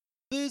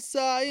The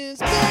Science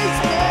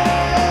Basement!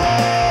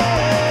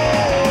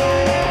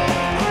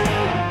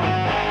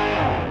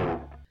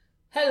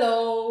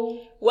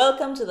 Hello!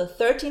 Welcome to the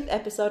 13th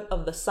episode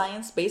of the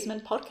Science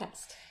Basement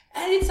podcast.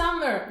 And it's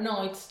summer.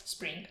 No, it's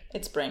spring.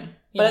 It's spring,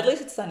 Yeah. but at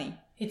least it's sunny.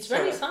 It's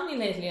very sunny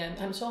lately and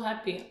I'm so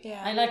happy.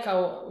 Yeah. I like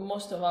how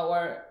most of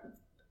our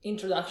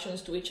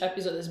introductions to each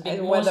episode has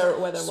been weather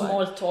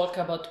small talk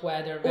about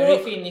weather. Very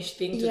Finnish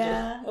thing to do.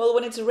 Yeah, well,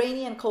 when it's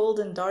rainy and cold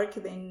and dark,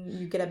 then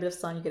you get a bit of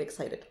sun, you get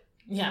excited.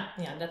 Yeah,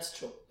 that's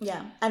true.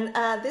 Yeah, and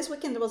this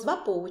weekend was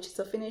Vappu, which is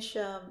a Finnish,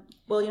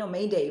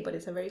 May Day, but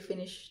it's a very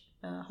Finnish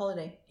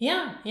holiday.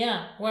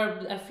 Yeah, where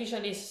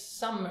officially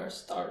summer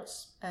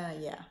starts.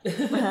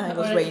 It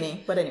was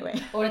rainy, but anyway.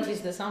 Or at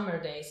least the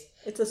summer days.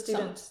 It's a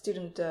student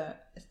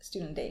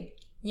day.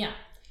 Yeah.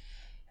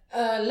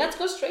 Let's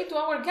go straight to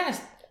our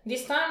guest.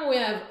 This time we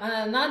have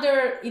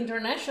another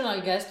international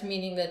guest,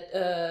 meaning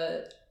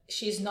that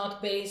she's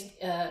not based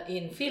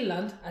in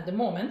Finland at the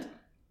moment.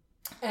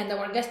 And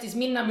our guest is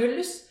Minna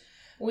Myllys,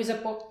 who is a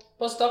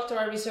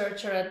postdoctoral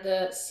researcher at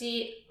the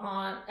CNRS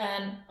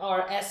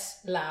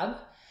lab.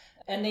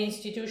 And the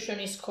institution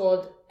is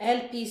called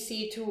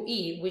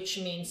LPC2E, which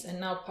means,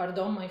 and now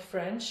pardon my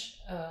French,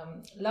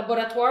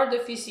 Laboratoire de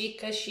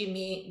Physique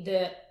Chimie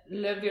de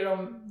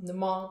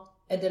l'Environnement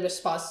et de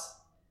l'Espace.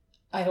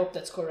 I hope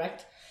that's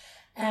correct.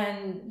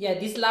 And yeah,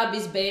 this lab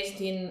is based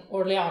in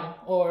Orléans,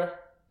 or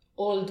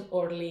Old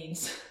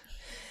Orleans,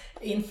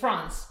 in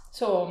France.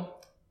 So,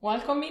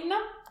 welcome,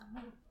 Minna.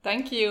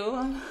 Thank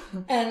you.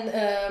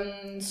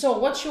 And so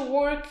what you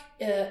work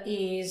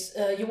is,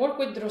 you work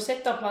with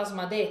Rosetta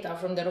plasma data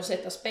from the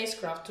Rosetta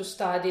spacecraft to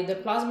study the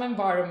plasma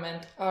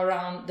environment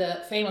around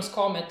the famous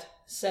comet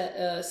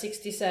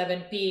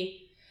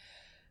 67P.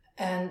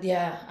 And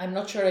yeah, I'm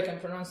not sure I can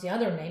pronounce the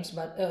other names,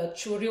 but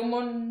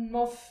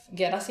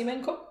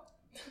Churyumov-Gerasimenko.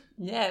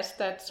 Yes,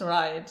 that's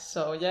right.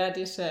 So yeah,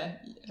 this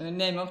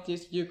name of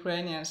this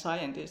Ukrainian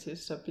scientist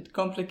is a bit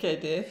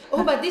complicated.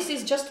 Oh, but this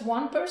is just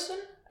one person?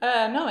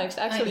 No, it's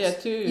actually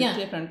two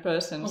different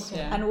persons.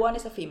 Okay. Yeah. And one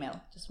is a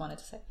female, just wanted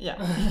to say. Yeah.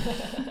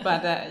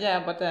 but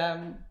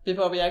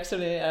before we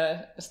actually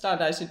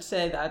start, I should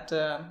say that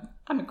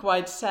I'm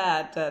quite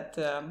sad that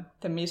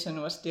the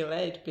mission was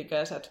delayed,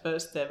 because at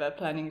first they were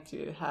planning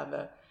to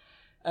have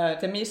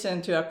the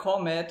mission to a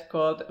comet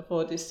called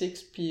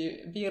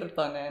 46P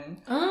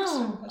Virtanen.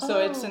 So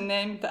it's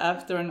named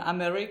after an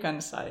American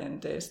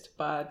scientist,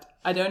 but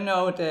I don't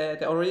know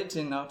the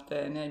origin of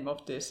the name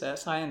of this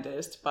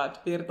scientist,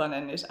 but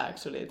Virtanen is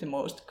actually the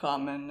most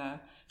common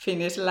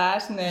Finnish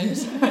last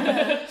names.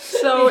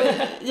 So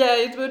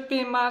it would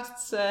be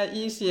much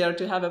easier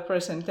to have a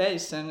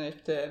presentation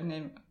if the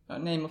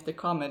name of the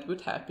comet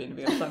would have been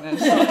Virtanen.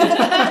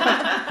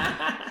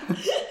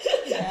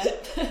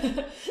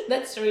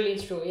 That's really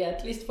true. Yeah,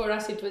 at least for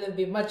us it would have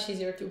been much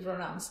easier to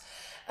pronounce.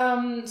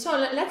 So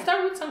let's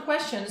start with some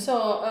questions.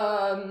 So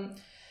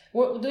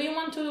do you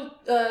want to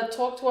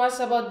talk to us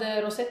about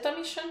the Rosetta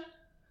mission?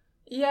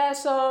 Yeah,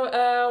 so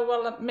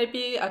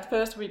maybe at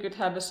first we could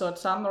have a short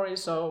summary.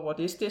 So what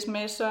is this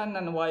mission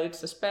and why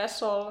it's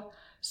special?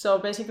 So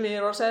basically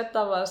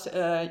Rosetta was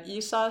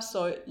ESA,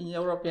 so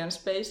European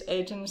Space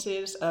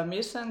Agency's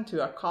mission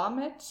to a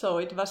comet. So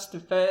it was the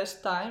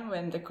first time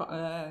when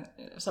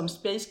some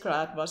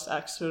spacecraft was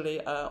actually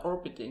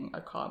orbiting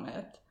a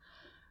comet.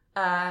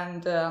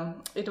 And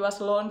it was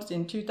launched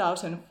in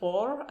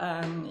 2004,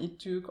 and it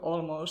took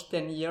almost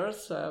 10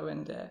 years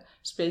when the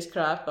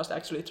spacecraft was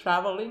actually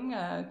traveling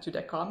to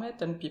the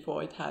comet, and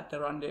before it had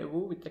the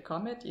rendezvous with the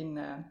comet in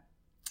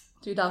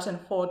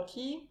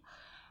 2014.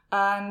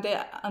 And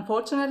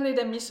unfortunately,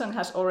 the mission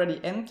has already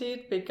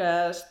ended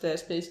because the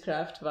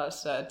spacecraft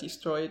was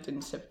destroyed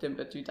in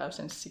September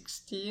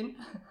 2016.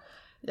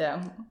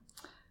 Yeah.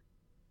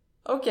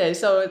 Okay,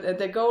 so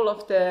the goal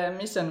of the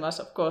mission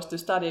was, of course, to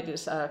study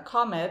this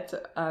comet,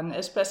 and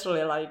especially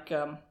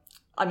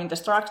the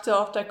structure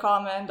of the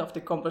comet, of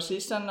the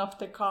composition of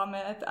the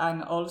comet,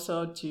 and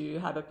also to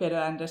have a better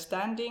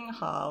understanding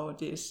how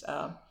this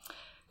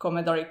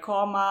cometary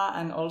coma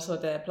and also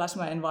the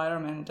plasma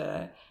environment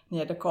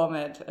near the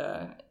comet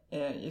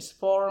is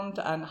formed,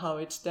 and how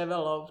it's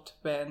developed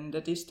when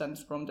the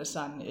distance from the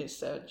sun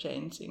is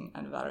changing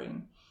and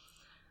varying.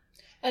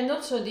 And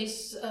also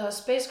this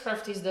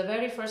spacecraft is the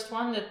very first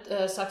one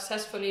that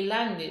successfully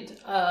landed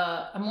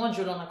a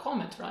module on a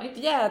comet, right?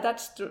 Yeah,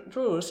 that's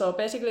true. So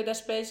basically the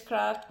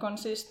spacecraft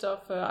consists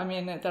of,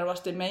 there was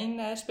the main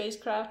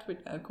spacecraft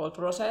called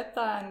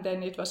Rosetta, and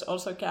then it was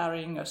also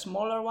carrying a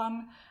smaller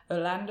one, a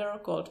lander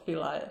called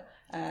Philae.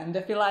 And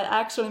the Philae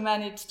actually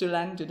managed to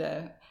land to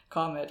the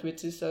comet,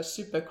 which is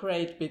super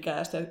great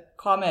because the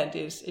comet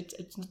it's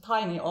a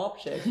tiny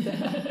object.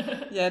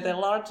 Yeah, the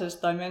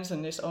largest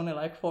dimension is only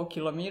 4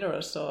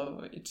 kilometers,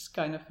 so it's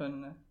kind of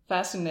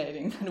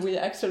fascinating that we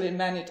actually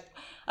managed.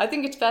 I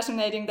think it's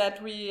fascinating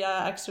that we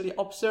actually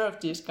observe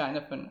this kind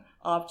of an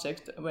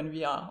object when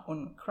we are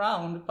on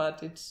ground,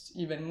 but it's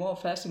even more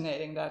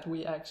fascinating that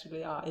we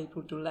actually are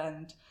able to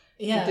land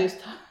this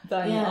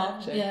tiny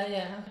object.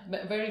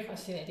 Very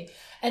fascinating.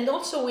 And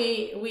also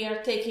we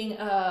are taking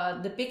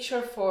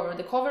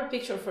the cover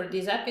picture for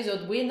this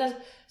episode with a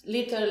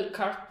little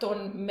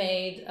cartoon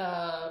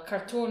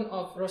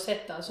of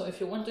Rosetta. So if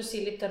you want to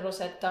see little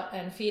Rosetta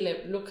and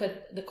Philip, look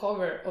at the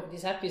cover of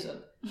this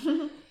episode.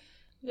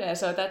 Yeah,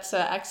 so that's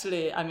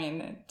actually,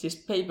 this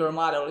paper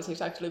model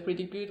is actually a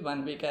pretty good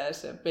one,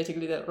 because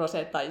basically the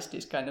Rosetta is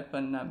this kind of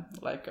an,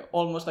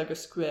 almost like a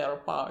square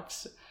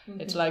box. Mm-hmm.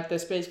 It's like the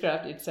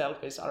spacecraft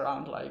itself is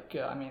around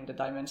the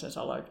dimensions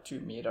are like 2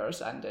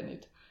 meters, and then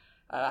it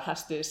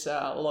has these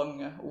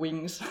long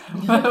wings,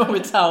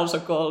 which are also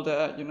called,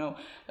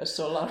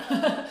 solar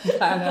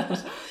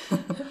panels.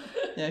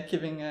 Yeah,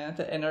 giving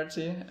the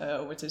energy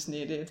which is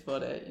needed for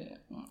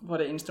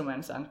the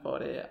instruments and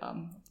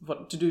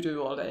to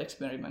do all the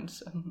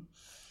experiments.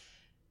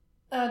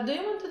 Do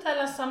you want to tell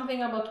us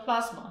something about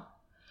plasma?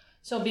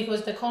 So,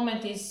 because the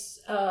comet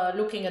is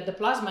looking at the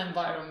plasma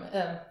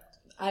environment.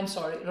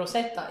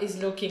 Rosetta is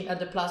looking at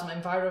the plasma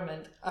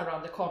environment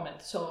around the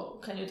comet. So,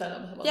 can you tell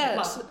us about the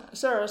plasma? Yes,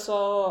 sure.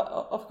 So,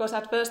 of course,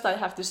 at first I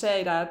have to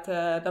say that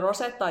the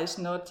Rosetta is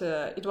not.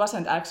 It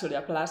wasn't actually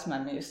a plasma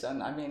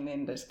mission.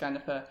 In this kind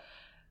of a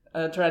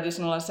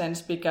traditional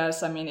sense,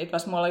 because it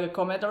was more like a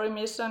cometary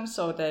mission,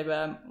 so they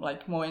were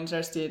more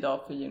interested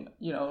of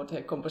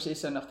the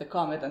composition of the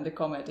comet and the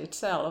comet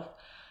itself.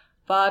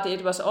 But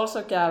it was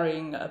also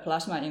carrying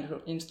plasma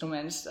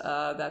instruments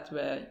that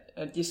were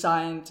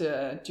designed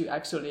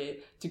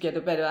to get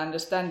a better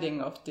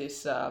understanding of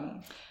this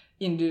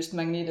induced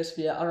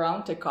magnetosphere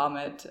around the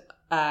comet.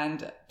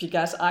 And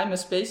because I'm a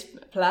space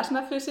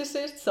plasma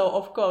physicist, so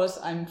of course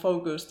I'm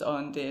focused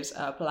on these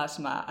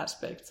plasma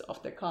aspects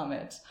of the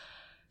comets.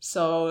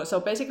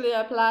 So basically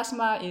a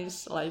plasma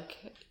is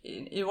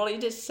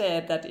it is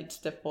said that it's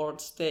the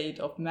fourth state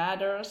of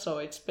matter, so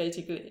it's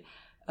basically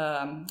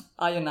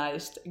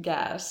ionized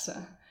gas.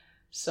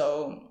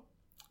 So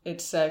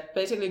it's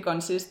basically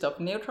consists of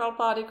neutral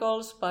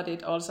particles, but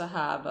it also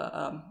have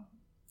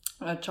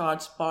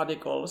charged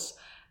particles.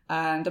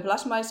 And the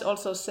plasma is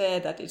also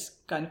said that it's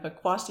kind of a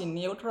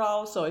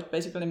quasi-neutral, so it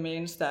basically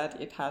means that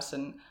it has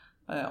an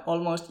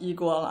almost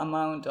equal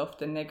amount of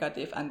the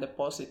negative and the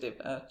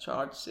positive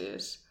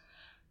charges.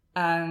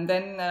 And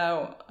then,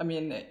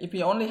 if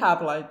you only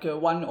have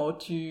 1 or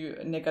 2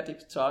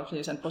 negative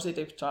charges and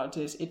positive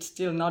charges, it's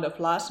still not a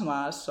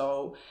plasma.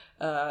 So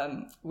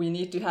we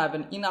need to have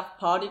enough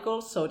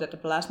particles so that the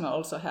plasma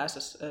also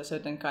has a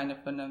certain kind of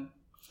an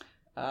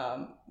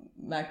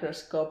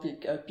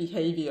macroscopic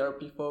behavior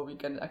before we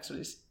can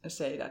actually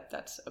say that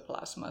that's a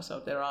plasma. So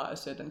there are a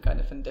certain kind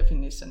of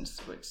definitions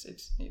which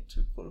it needs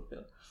to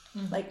fulfill.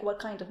 Mm-hmm. Like what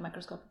kind of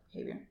macroscopic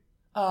behavior?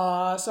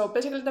 So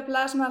basically the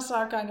plasmas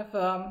are kind of,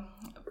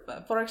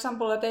 for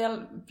example, they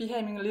are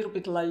behaving a little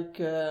bit like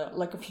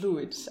a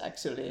fluids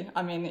actually.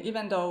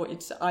 Even though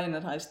it's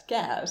ionized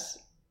gas,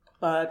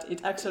 but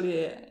it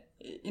actually,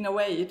 in a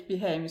way, it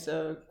behaves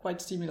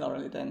quite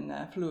similarly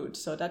than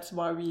fluids. So that's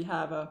why we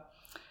have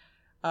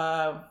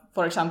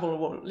for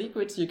example,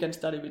 liquids you can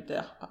study with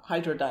the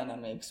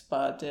hydrodynamics,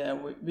 but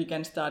we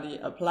can study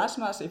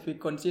plasmas if we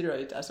consider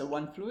it as a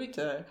one fluid.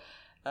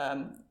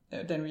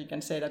 Then we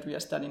can say that we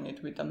are studying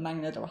it with the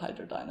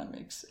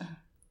magnetohydrodynamics.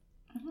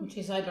 Which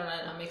is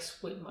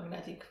hydrodynamics with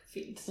magnetic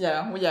fields.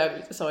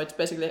 Yeah. So it's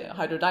basically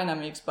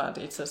hydrodynamics, but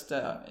it just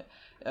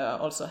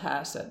also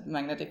has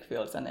magnetic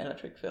fields and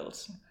electric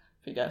fields,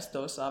 because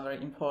those are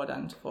very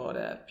important for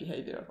the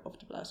behavior of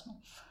the plasma.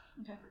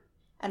 Okay.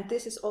 And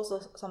this is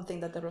also something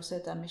that the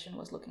Rosetta mission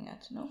was looking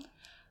at, no?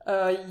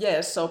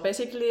 Yes. So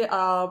basically,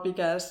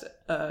 because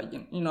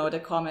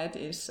the comet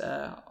is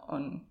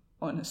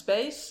on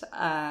space,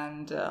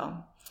 and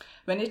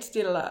when it's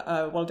still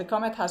the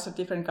comet has a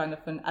different kind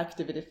of an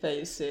activity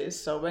phases.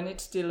 So when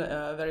it's still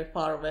very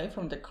far away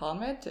from the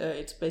comet,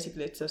 it's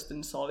basically just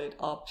a solid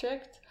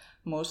object,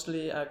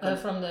 mostly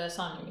from the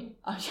sun, you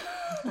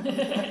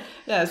mean?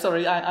 Yeah,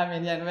 sorry,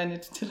 when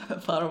it's still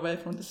far away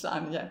from the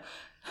sun, yeah.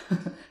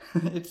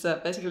 It's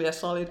basically a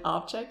solid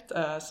object,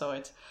 so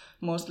it's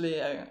mostly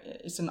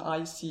it's an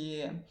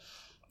icy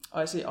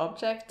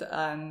object,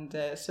 and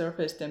the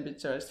surface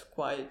temperature is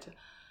quite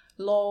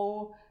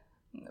low.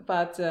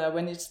 But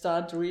when it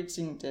starts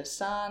reaching the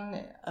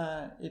sun,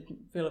 it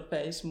will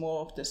face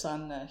more of the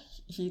sun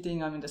heating,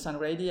 the sun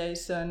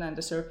radiation, and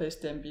the surface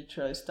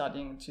temperature is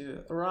starting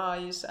to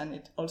rise. And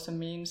it also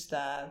means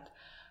that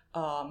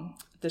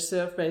the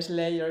surface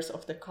layers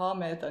of the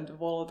comet and the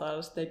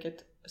volatiles, they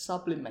get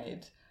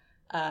sublimate,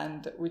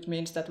 and which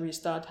means that we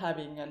start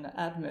having an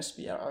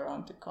atmosphere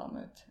around the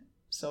comet.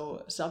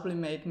 So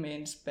sublimate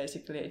means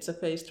basically it's a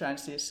phase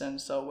transition,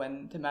 so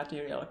when the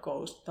material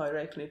goes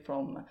directly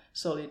from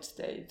solid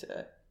state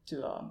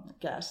to a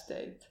gas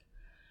state.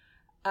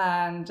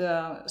 And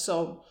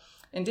so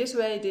in this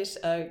way, this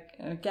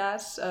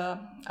gas,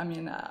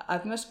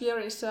 atmosphere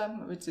is,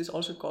 which is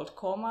also called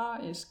coma,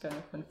 is kind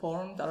of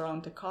formed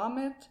around the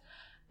comet.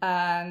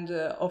 And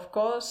of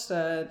course,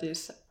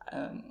 this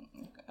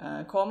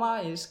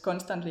coma is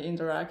constantly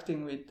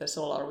interacting with the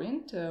solar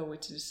wind,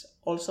 which is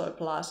also a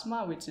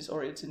plasma, which is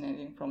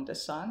originating from the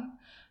sun.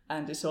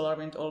 And the solar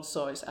wind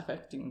also is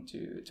affecting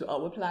to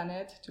our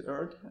planet, to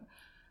Earth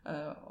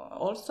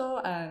also.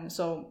 And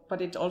so,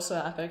 but it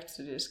also affects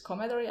this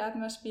cometary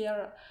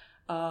atmosphere.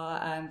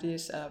 And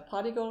these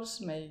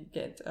particles may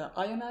get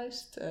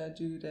ionized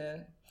due to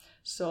the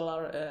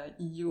solar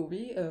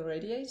UV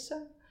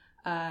radiation.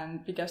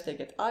 And because they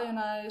get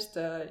ionized,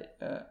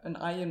 an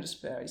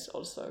ionosphere is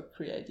also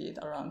created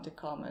around the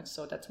comet.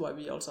 So that's why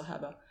we also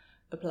have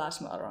a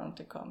plasma around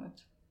the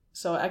comet.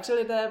 So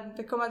actually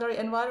the cometary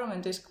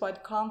environment is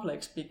quite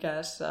complex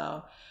because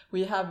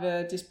we have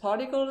these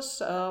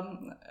particles,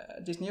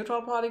 these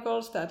neutral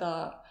particles that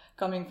are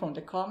coming from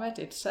the comet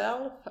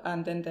itself,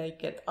 and then they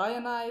get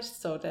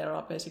ionized. So there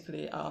are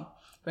basically,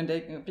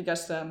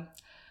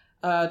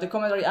 the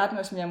cometary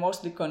atmosphere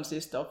mostly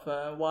consists of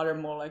water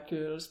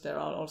molecules. There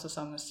are also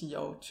some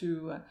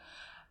CO2.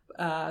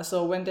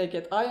 So when they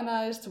get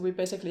ionized, we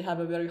basically have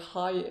a very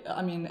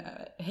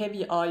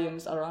heavy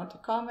ions around the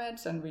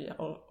comets, and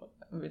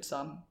with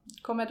some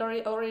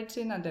cometary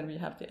origin, and then we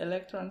have the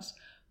electrons.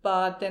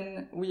 But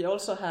then we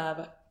also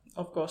have,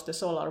 of course, the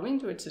solar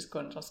wind, which is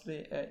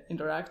constantly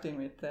interacting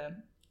with the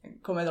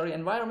cometary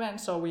environment.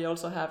 So we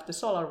also have the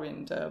solar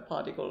wind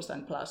particles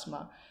and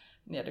plasma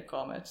near the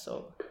comet.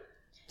 So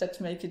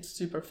that makes it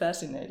super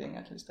fascinating,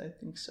 at least I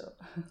think so.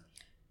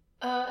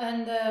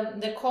 And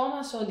the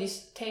coma, so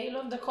this tail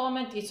of the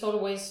comet, it's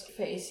always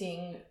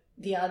facing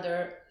the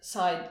other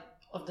side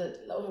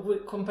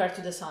compared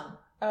to the sun.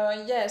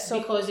 So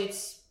because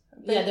it's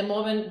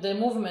the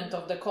movement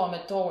of the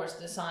comet towards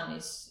the sun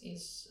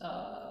is.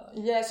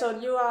 So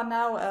you are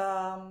now.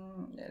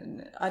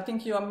 I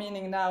think you are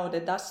meaning now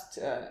the dust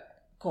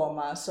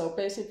coma. So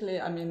basically,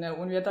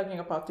 when we are talking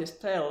about these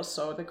tails,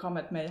 so the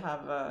comet may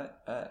have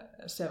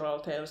several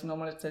tails.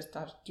 Normally, it just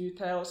has 2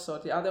 tails. So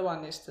the other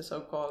one is the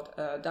so-called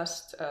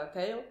dust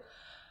tail.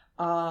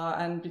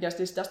 And because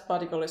this dust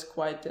particle is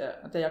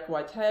they are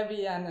quite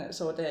heavy, and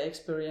so they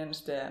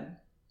experience the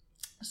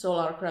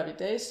solar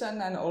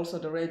gravitation and also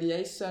the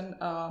radiation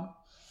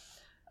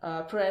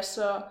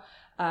pressure,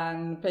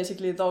 and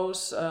basically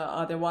those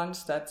are the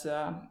ones that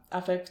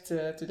affect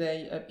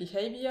today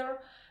behavior.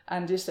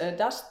 And this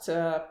dust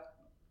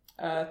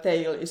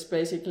tail is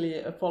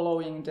basically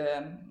following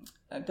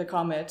the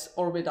comet's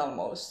orbital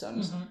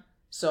motions. Mm-hmm.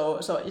 So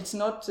it's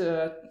not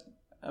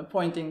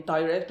pointing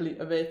directly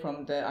away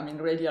from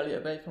radially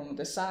away from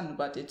the sun,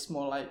 but it's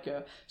more like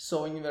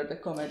showing where the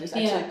comet is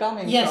actually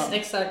coming from. Yes,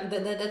 exactly.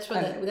 That's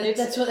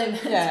what I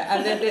meant. Yeah,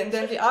 and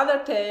then the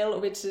other tail,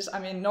 which is,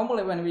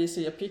 normally when we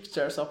see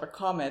pictures of a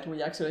comet,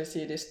 we actually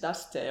see this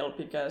dust tail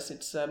because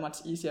it's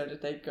much easier to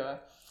take a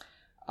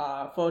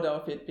photo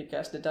of it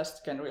because the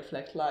dust can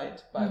reflect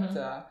light. But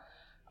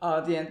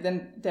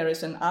then there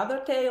is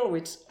another tail,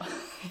 which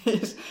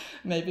is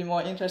maybe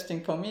more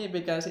interesting for me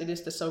because it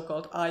is the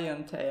so-called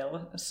ion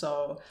tail.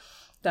 So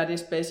that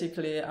is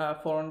basically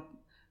formed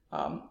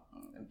by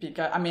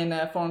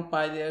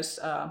these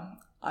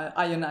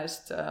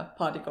ionized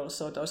particles,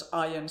 so those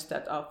ions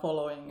that are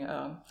following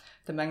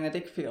the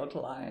magnetic field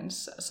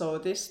lines. So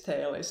this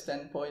tail is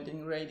then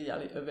pointing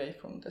radially away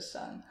from the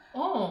sun.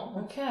 Oh,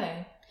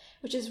 okay.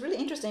 Which is really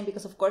interesting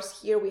because, of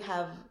course, here we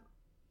have,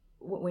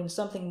 when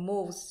something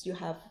moves, you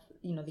have,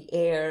 the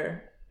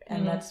air,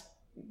 and that's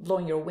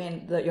blowing your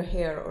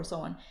hair or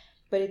so on.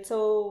 But it's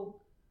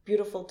so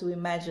beautiful to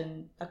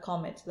imagine a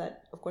comet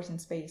that, of course, in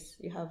space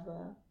you have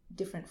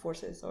different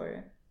forces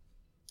or.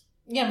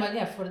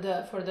 For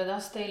the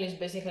dust tail is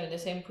basically the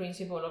same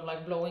principle of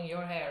like blowing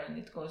your hair, and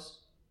it goes.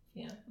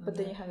 Yeah. But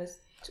then you have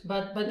this.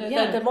 But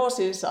the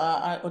forces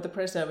or the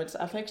pressure which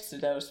affects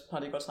those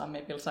particles are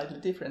maybe slightly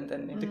different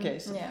than in the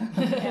case.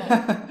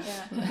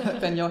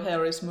 When your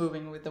hair is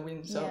moving with the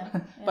wind. So,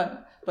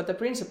 but the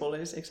principle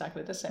is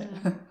exactly the same.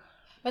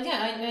 But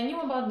I knew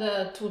about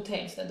the 2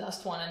 tails, the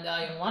dust one and the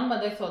ion one,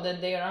 but I thought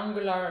that their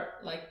angular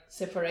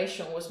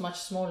separation was much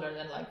smaller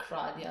than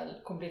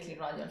completely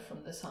radial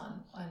from the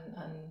sun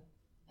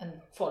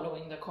and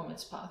following the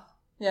comet's path.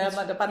 Yeah,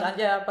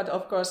 but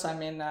of course,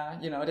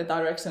 the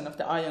direction of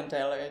the ion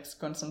tail, it's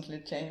constantly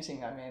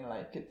changing.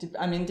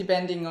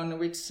 Depending on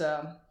which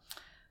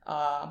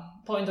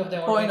point of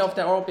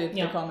the orbit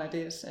the comet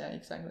is. Yeah,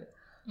 exactly.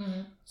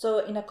 Mm-hmm. So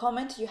in a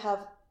comet,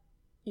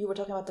 you were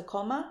talking about the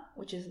coma,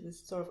 which is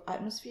this sort of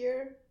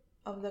atmosphere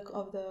of the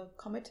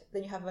comet.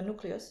 Then you have a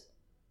nucleus,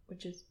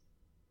 which is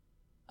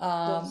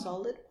the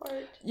solid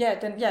part.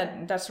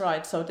 That's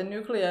right. So the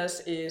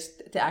nucleus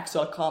is the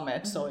actual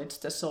comet. Mm-hmm. So it's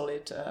the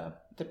solid.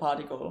 The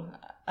particle,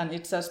 and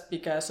it's just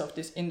because of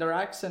this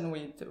interaction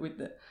with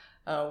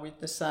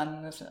the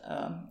sun.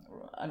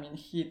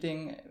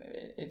 Heating.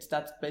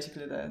 That's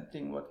basically the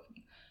thing what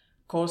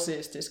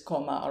causes this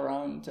coma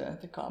around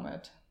the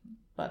comet.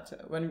 But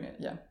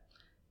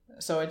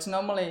so it's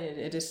normally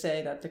it is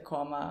said that the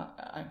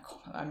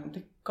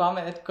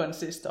comet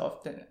consists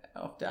of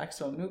the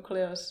actual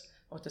nucleus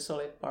of the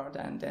solid part,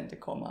 and then the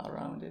coma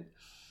around it.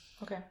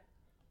 Okay.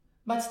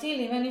 But still,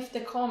 even if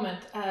the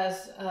comet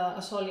has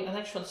an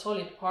actual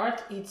solid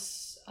part,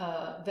 its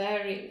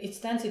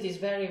density is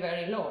very,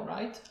 very low,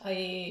 right?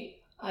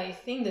 I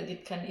think that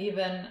it can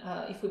even,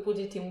 if we put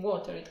it in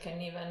water, it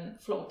can even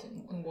float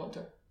in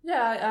water.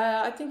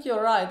 Yeah, I think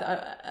you're right.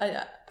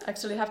 I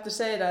actually have to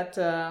say that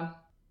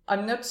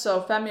I'm not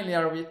so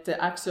familiar with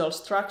the actual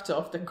structure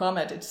of the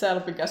comet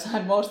itself, because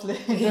I'm mostly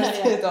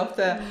interested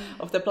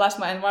of the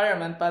plasma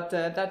environment. But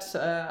that's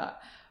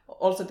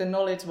also the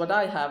knowledge what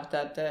I have,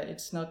 that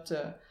it's not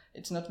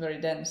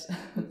very dense.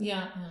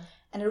 Yeah.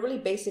 And a really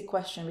basic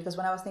question, because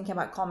when I was thinking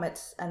about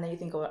comets, and then you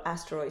think about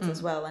asteroids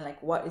as well, and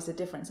like what is the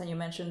difference? And you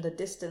mentioned the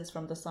distance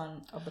from the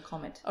sun of the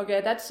comet.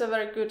 Okay, that's a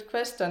very good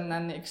question,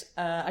 and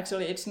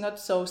actually it's not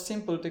so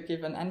simple to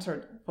give an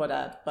answer for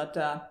that. But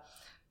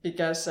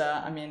because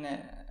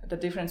the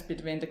difference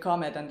between the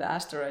comet and the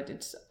asteroid,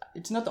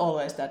 it's not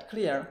always that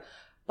clear.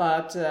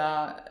 But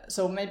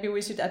so maybe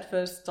we should at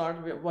first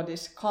start with what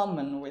is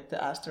common with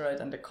the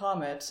asteroid and the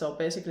comet. So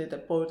basically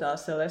both are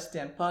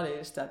celestial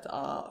bodies that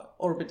are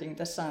orbiting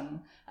the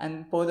sun,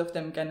 and both of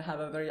them can have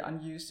a very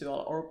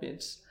unusual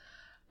orbits.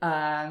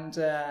 And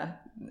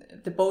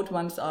the both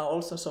ones are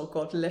also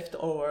so-called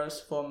leftovers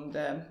from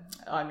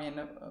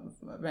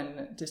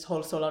when this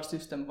whole solar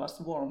system was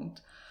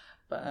formed.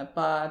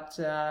 But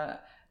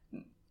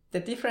the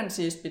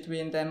differences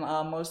between them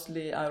are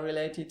mostly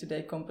related to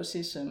their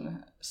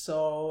composition.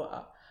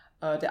 So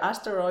the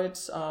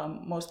asteroids are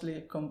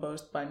mostly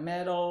composed by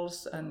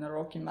metals and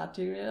rocky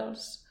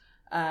materials,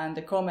 and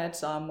the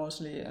comets are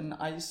mostly an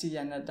icy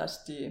and a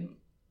dusty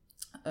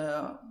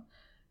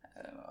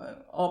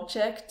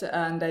object,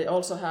 and they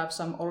also have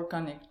some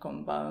organic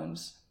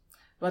compounds,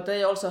 but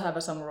they also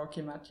have some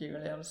rocky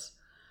materials.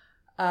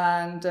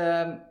 And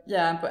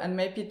and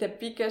maybe the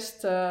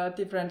biggest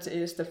difference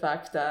is the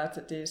fact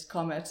that these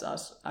comets are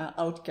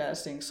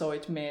outgassing, so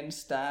it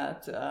means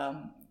that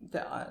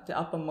the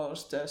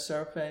uppermost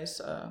surface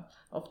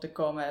of the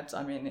comets,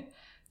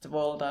 the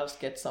volatiles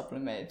get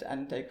sublimated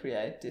and they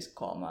create this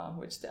coma,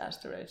 which the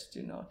asteroids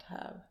do not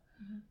have.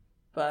 Mm-hmm.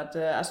 But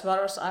as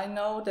far as I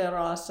know, there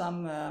are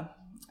some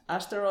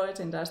asteroids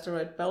in the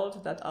asteroid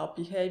belt that are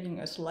behaving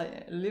a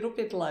little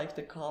bit like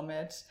the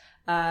comets.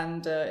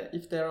 And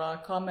if there are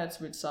comets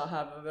which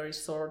have a very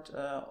short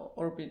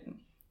orbit,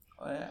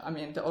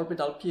 the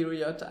orbital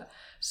period,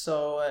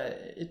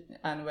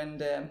 and when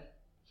the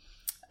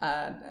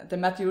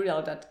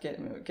material that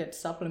gets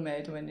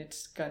sublimated, when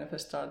it's kind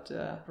of start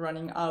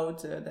running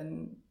out,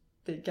 then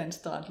they can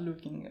start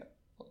looking,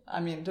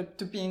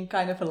 to being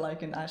kind of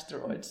like an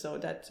asteroid. So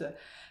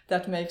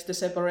that makes the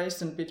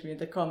separation between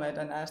the comet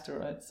and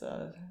asteroids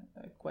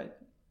quite,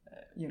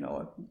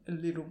 a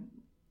little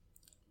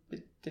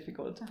bit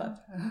difficult.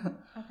 But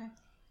okay.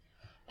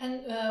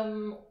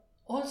 And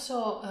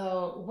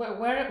also,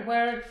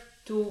 where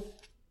do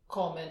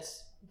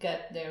comets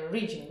get their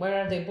origin?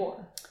 Where are they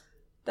born?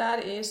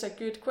 That is a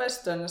good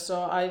question.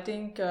 So I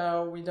think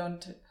we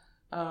don't.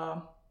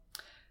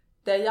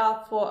 They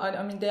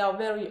are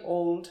very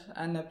old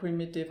and a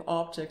primitive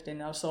object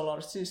in our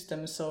solar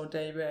system. So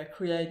they were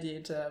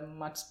created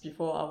much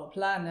before our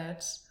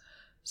planets.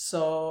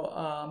 So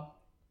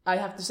I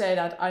have to say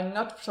that I'm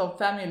not so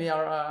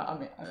familiar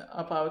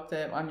about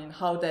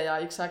how they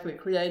are exactly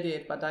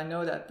created, but I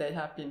know that they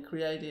have been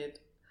created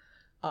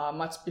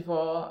much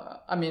before.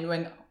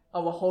 When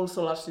our whole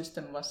solar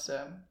system was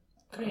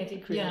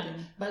created. Yeah,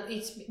 but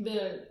it's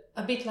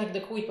a bit like the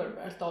Kuiper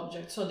belt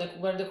object. So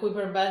where the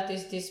Kuiper belt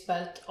is this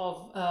belt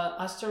of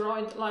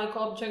asteroid-like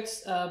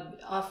objects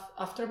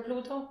after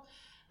Pluto,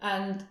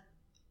 and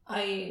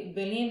I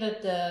believe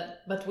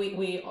that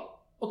we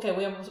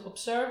have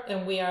observed,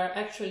 and we are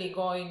actually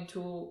going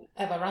to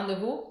have a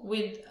rendezvous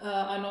with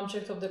an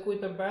object of the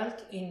Kuiper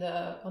belt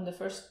on the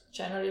 1st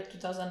January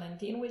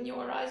 2019 with New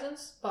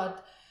Horizons,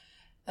 but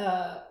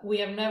we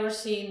have never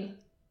seen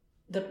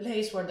the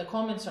place where the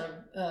comets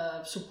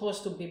are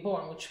supposed to be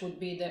born, which would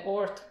be the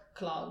Oort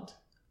cloud.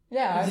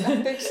 Yeah,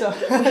 I think so.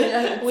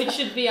 Which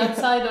should be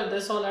outside of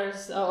the solar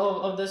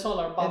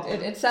bubble.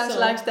 It sounds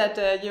like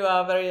that you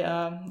are very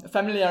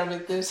familiar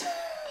with this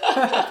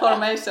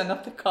formation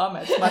of the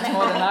comets, much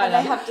more than I am. And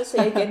I have to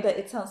say again that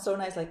it sounds so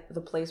nice, like the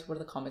place where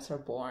the comets are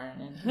born.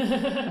 And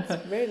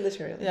it's very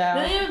literal.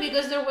 Yeah. No,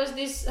 because there was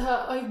this,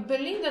 I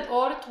believe that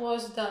Oort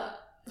was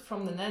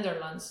from the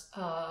Netherlands,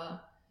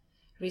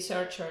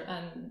 researcher,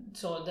 and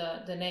so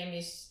the name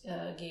is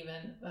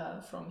given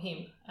from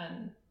him,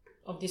 and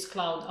of this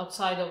cloud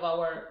outside of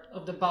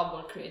the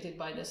bubble created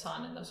by the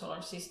sun and the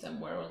solar system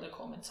where all the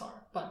comets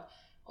are. But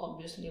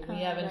obviously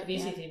we haven't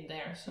visited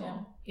there,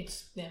 so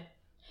it's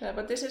Yeah,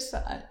 but this is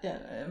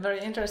a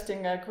very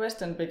interesting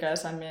question,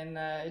 because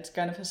it's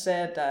kind of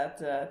said that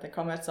the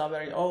comets are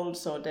very old,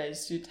 so they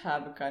should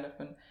have a kind of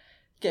a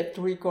kept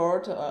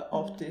record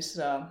of this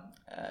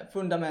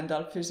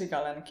fundamental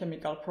physical and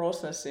chemical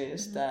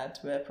processes that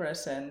were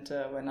present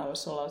when our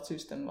solar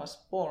system was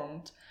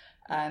formed.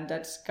 And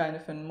that's kind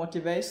of a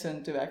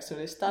motivation to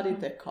actually study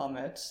the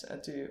comets,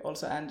 to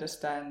also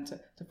understand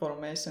the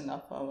formation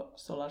of our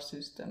solar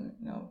system,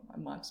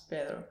 much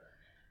better.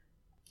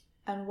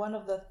 And one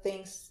of the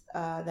things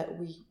that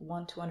we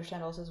want to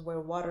understand also is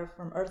where water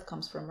from Earth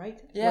comes from, right?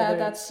 Yeah, Whether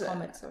that's it's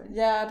comets or...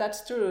 yeah,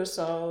 that's true.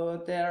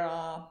 So there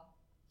are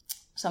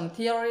some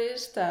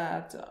theories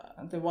that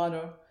the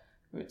water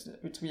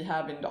which we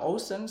have in the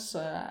oceans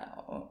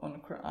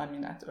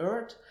at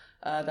Earth,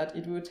 that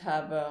it would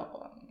have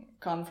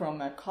come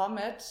from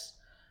comets.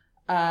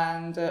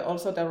 And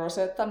also the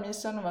Rosetta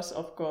mission was,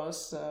 of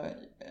course,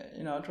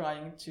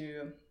 trying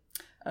to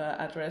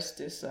address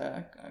this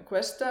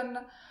question.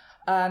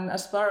 And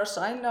as far as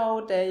I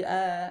know, they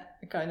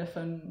kind of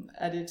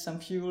added some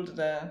fuel to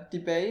the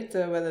debate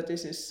whether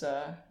this is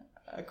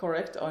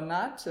correct or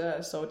not.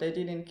 So they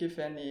didn't give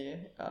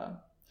any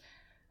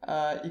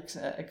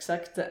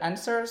exact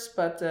answers,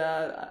 but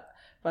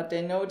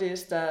they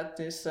noticed that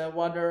this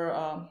water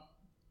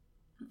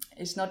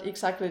is not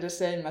exactly the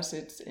same as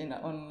it's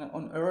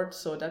on Earth.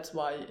 So that's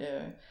why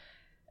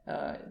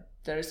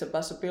there is a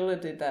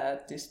possibility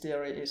that this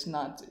theory is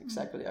not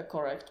exactly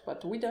correct,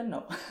 but we don't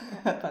know.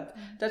 But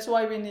that's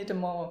why we need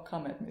more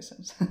comet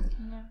missions.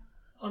 Yeah.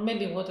 Or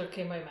maybe water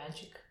came by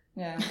magic.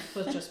 Yeah. It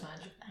was just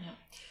magic. Yeah.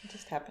 It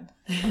just happened.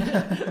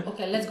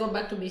 Okay, let's go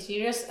back to be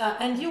serious.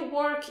 And you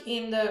work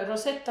in the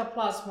Rosetta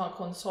Plasma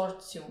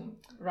Consortium,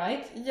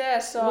 right? Yeah,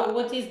 so...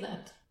 What is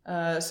that?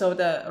 So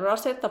the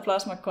Rosetta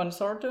Plasma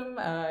Consortium,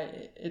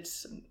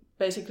 it's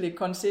basically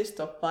consists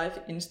of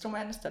 5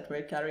 instruments that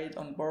were carried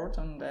on board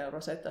on the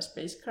Rosetta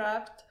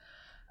spacecraft.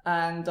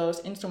 And those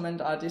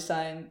instruments are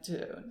designed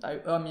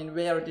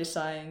were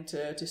designed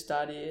to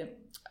study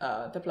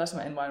the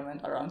plasma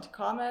environment around the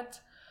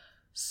comet.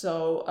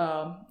 So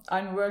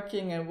I'm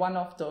working in one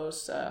of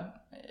those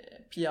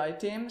PI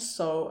teams.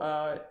 So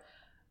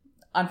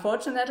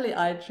unfortunately,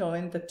 I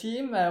joined the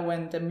team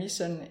when the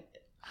mission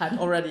had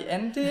already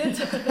ended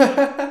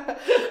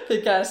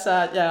because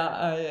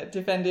I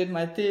defended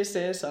my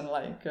thesis on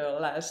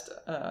last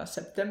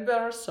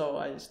September. So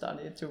I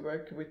started to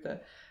work with the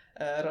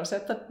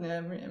Rosetta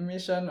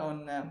mission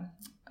on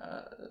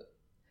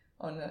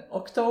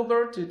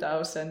October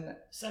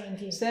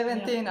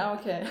 2017. Yeah.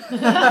 Okay.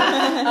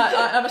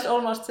 I was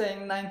almost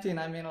saying 19.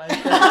 I mean,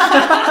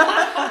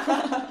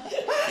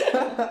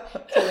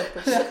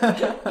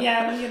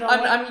 yeah,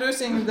 I'm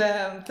losing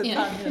the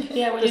time.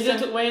 Yeah,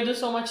 when you do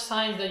so much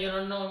science that you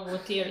don't know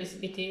what year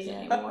it is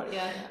anymore.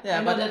 Yeah,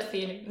 I know that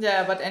feeling.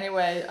 Yeah, but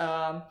anyway,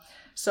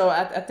 so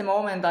at the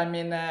moment,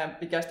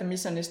 because the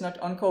mission is not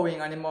ongoing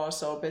anymore,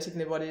 so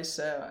basically what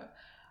is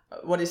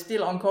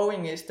still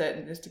ongoing is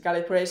the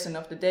calibration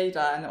of the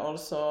data, and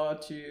also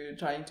to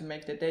trying to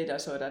make the data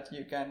so that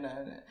you can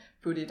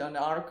put it on the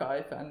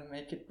archive and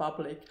make it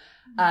public.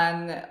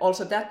 And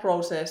also that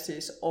process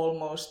is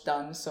almost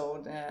done,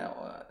 so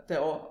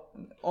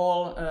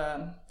all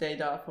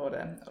data for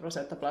the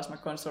Rosetta Plasma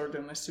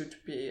Consortium should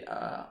be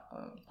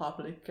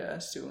public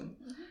soon.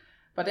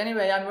 But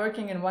anyway, I'm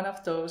working in one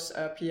of those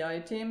PI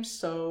teams,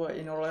 so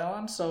in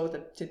Orléans. So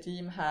the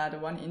team had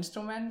one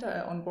instrument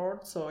on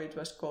board, so it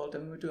was called the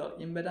mutual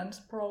impedance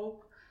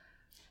probe.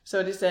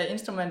 So this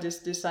instrument is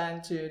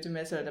designed to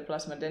measure the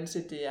plasma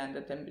density and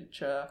the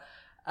temperature,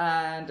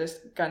 and this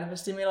kind of a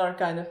similar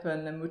kind of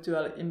a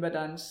mutual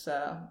impedance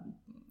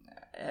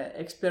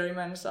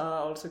experiments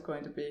are also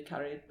going to be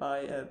carried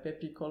by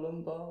Bepi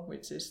Colombo,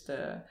 which is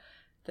the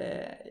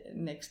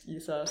next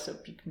ESA's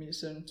big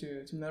mission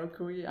to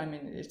Mercury. I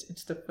mean,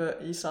 it's the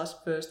ESA's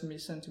first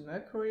mission to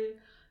Mercury,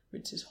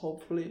 which is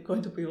hopefully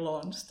going to be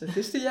launched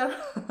this year.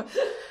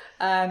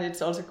 And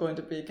it's also going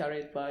to be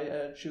carried by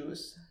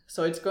JUICE.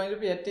 So it's going to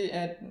be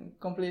a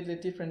completely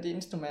different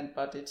instrument,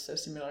 but it's a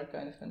similar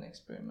kind of an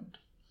experiment.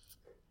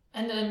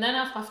 And then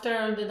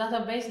after the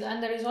database, then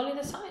there is only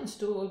the science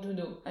to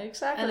do.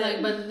 Exactly.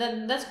 And but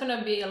then that's going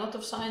to be a lot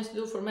of science to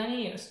do for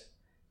many years.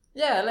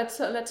 Yeah, let's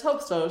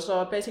hope so.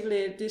 So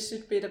basically, this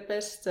should be the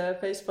best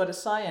phase for the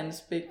science,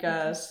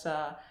 because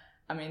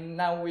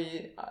now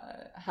we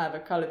have a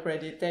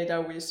calibrated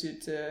data. We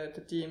should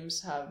the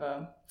teams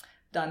have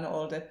done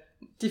all the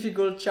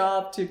difficult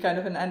job to kind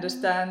of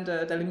understand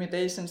the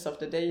limitations of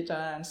the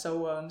data and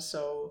so on.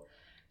 So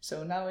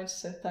now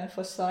it's time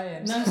for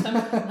science.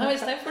 Now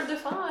it's time for the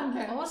fun.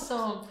 Yeah.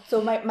 Awesome.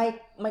 So my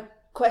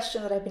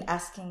question that I've been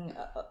asking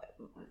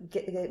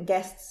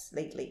guests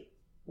lately: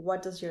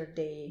 what does your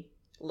day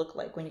look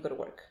like when you go to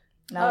work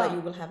now that you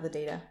will have the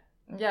data?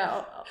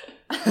 Yeah.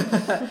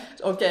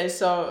 Okay,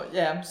 so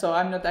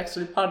I'm not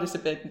actually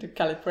participating in the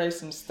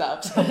calibration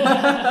stuff.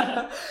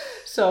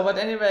 So but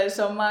anyway,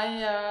 so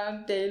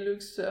my day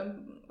looks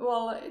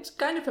it's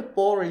kind of a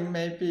boring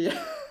maybe.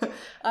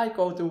 I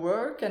go to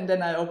work and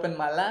then I open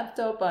my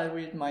laptop, I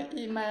read my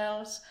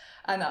emails,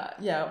 and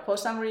for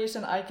some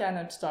reason I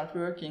cannot start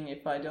working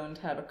if I don't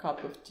have a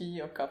cup of tea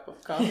or cup of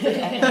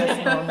coffee.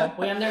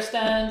 We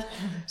understand.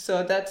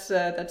 So that's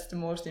the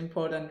most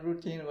important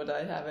routine what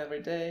I have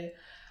every day.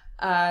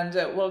 And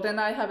then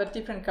I have a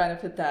different kind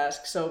of a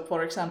task. So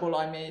for example,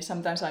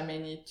 sometimes I may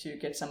need to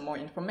get some more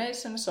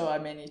information, so I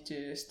may need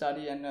to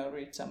study and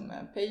read some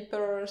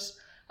papers.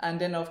 And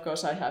then of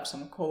course I have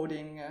some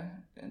coding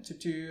to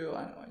do,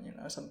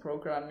 some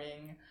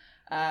programming.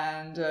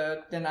 And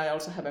then I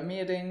also have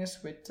meetings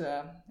with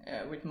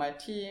my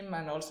team,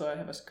 and also I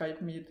have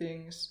Skype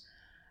meetings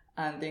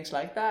and things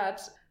like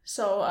that.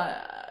 So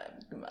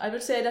I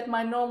would say that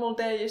my normal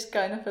day is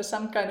kind of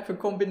some kind of a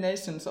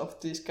combinations of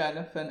these kind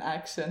of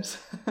actions.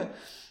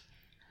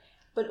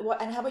 But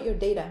how about your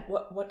data?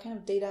 What kind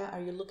of data are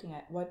you looking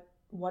at?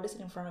 What is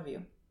it in front of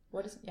you?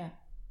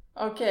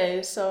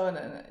 Okay, so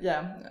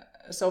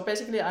so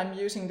basically I'm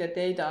using the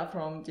data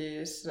from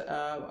these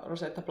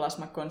Rosetta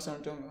Plasma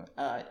Consortium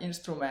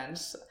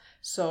instruments.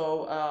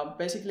 So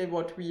basically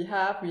what we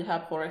have,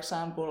 for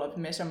example, of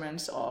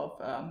measurements of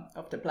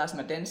the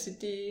plasma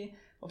density,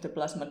 of the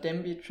plasma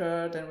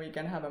temperature. Then we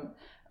can have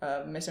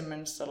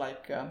measurements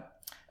like a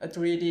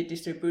 3D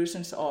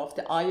distributions of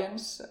the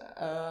ions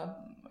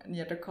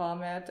near the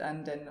comet,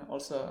 and then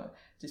also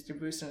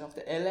distribution of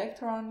the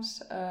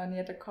electrons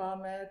near the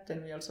comet.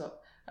 Then we also,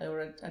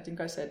 I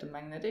think I said the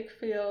magnetic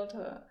field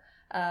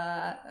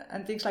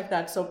and things like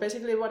that. So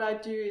basically what I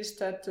do is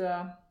that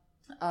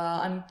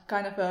I'm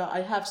kind of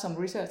I have some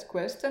research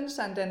questions,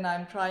 and then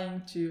I'm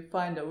trying to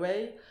find a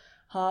way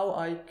how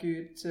I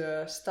could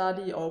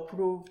study or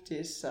prove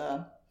this.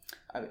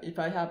 If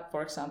I have,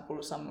 for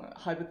example, some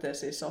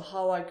hypothesis, so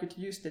how I could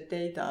use the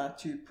data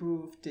to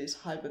prove this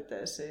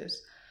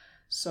hypothesis.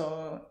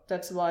 So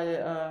that's why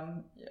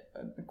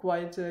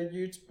quite a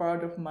huge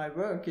part of my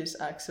work is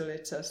actually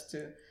just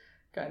to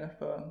kind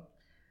of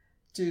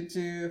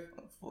to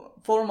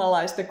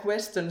formalize the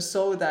question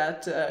so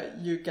that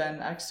you can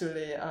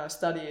actually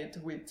study it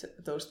with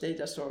those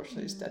data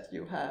sources that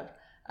you have.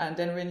 And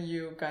then when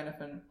you kind of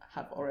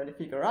have already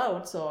figured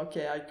out, so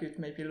okay, I could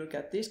maybe look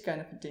at these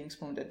kind of things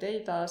from the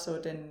data, so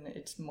then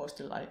it's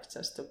mostly like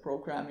just the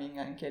programming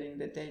and getting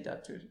the data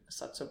to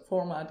such a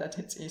format that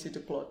it's easy to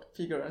plot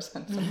figures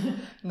and some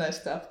nice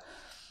stuff.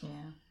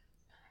 Yeah.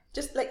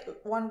 Just like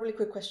one really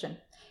quick question.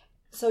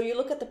 So you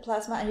look at the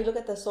plasma and you look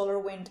at the solar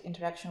wind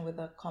interaction with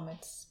the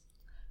comet's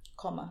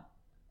comma.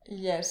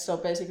 Yes, so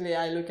basically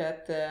I look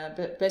at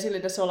basically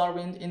the solar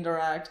wind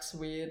interacts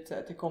with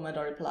the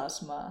cometary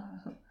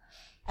plasma.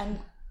 And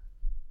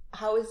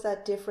how is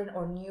that different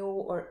or new,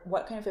 or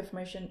what kind of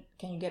information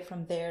can you get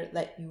from there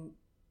that you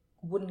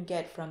wouldn't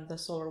get from the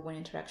solar wind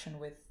interaction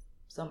with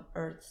some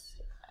Earth's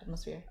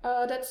atmosphere?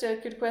 That's a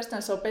good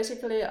question. So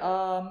basically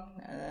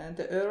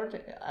the Earth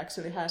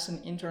actually has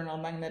an internal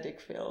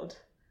magnetic field,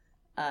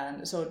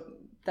 and so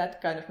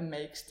that kind of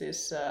makes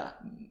this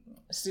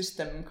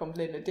system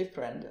completely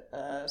different.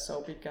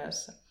 So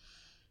because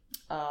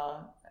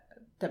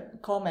the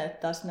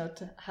comet does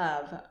not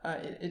have,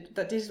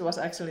 this was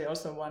actually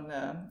also one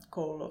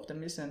goal of the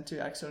mission, to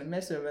actually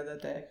measure whether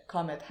the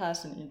comet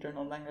has an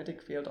internal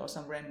magnetic field or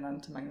some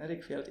remnant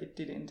magnetic field. It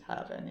didn't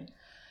have any.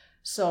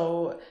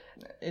 So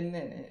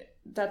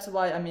that's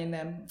why, I mean,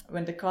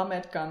 when the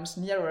comet comes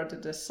nearer to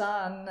the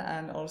sun,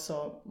 and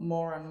also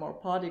more and more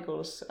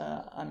particles,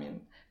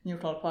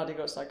 neutral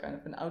particles are kind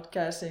of an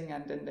outgassing,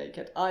 and then they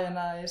get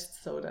ionized,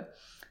 so the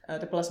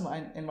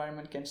plasma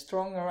environment gets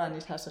stronger, and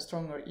it has a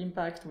stronger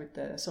impact with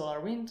the solar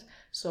wind.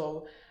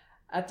 So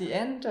at the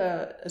end,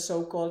 a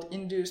so-called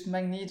induced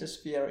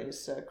magnetosphere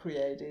is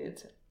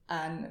created,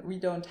 and we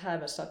don't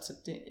have such an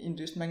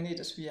induced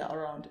magnetosphere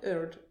around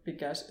Earth,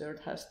 because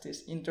Earth has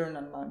this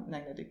internal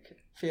magnetic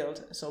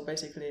field. So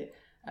basically,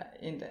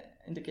 in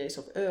the case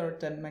of Earth,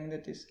 the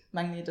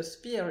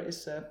magnetosphere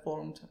is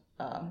formed.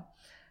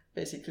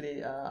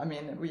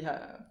 We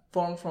have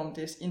formed from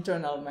this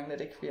internal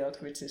magnetic field,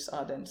 which is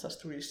then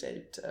just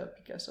reshaped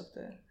because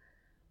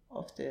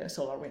of the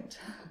solar wind.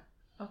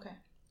 Okay.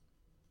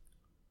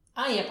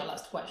 I have a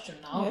last question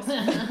now. Yes.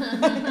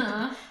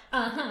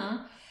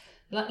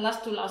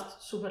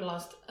 Super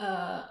last.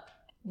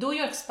 Do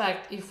you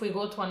expect, if we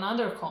go to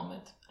another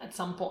comet at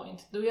some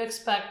point, do you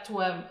expect to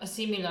have a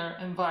similar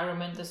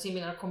environment, a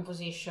similar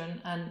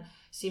composition, and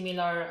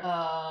similar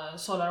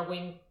solar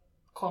wind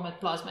comet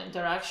plasma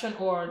interaction,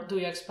 or do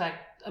you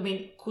expect,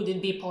 could it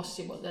be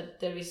possible that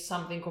there is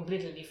something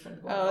completely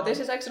different going on? This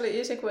is actually an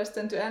easy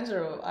question to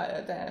answer.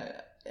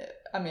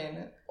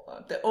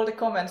 All the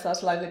comments are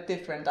slightly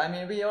different.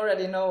 We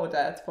already know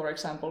that, for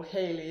example,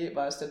 Halley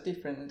was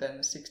different than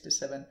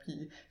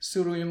 67p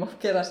Suruyum of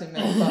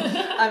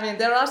Gerasimov.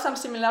 There are some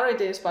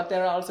similarities, but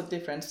there are also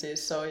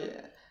differences.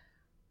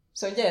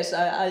 So yes,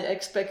 I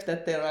expect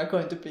that there are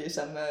going to be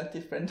some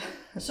different.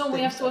 So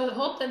we have to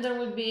hope that there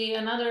will be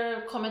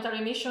another cometary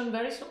mission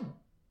very soon.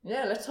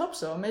 Yeah, let's hope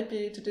so.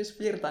 Maybe to this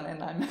Virtanen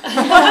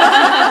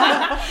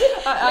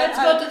Let's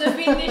go to the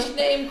Finnish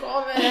name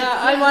comet. Yeah,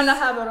 I want to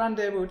have a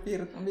rendezvous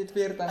with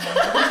Virtanen.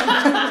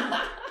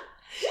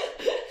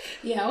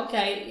 Yeah,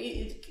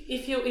 okay.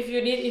 If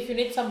you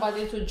need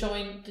somebody to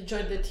join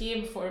the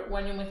team for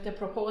when you make the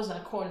proposal,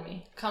 call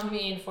me. Come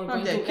in for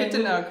going to. Good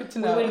to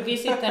know. We will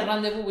visit and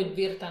rendezvous with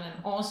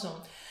Virtanen.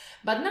 Awesome.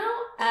 But now,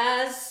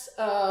 as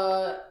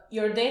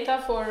your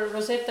data for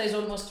Rosetta is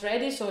almost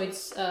ready, so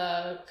it's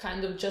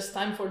kind of just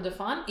time for the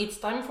fun. It's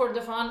time for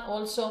the fun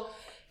also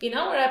in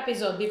our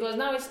episode, because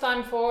now it's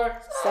time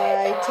for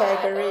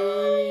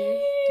Scientechery.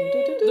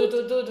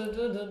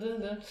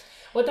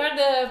 What are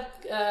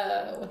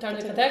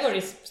the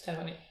categories,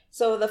 Stephanie?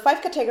 So the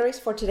 5 categories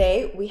for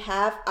today we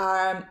have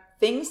are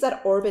things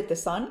that orbit the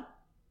sun,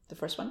 the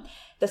first one.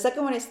 The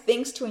second one is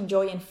things to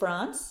enjoy in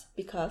France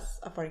because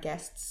of our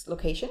guest's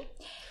location.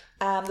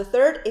 The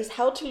third is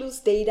how to lose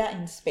data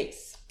in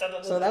space.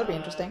 So that'll be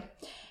interesting.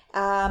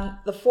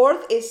 The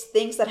fourth is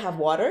things that have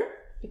water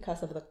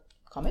because of the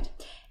comet.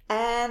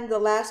 And the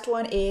last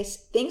one is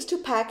things to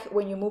pack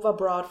when you move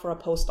abroad for a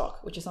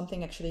postdoc, which is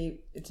something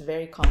actually it's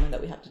very common that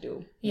we have to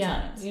do.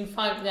 In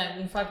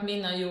fact,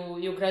 Minna,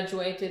 you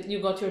graduated, you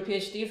got your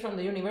PhD from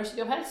the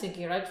University of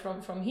Helsinki, right?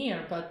 From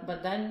here,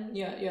 but then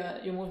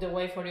you moved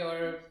away for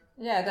your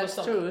that's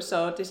postdoc. true.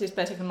 So this is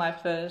basically my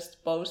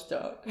first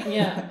postdoc.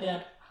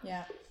 Yeah.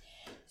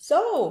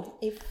 So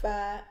if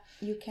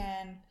you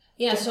can.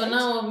 Yeah, so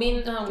now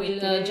Minna will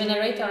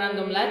generate a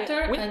random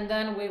letter and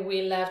then we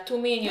will have 2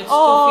 minutes to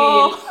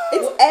fill.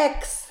 It's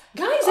X.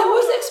 Guys, I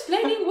was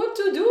explaining what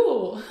to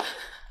do.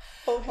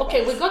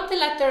 Okay, we got the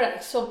letter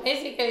X. So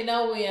basically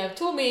now we have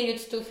 2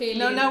 minutes to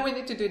fill in. No, we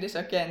need to do this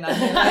again. I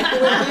mean, like,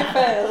 it will be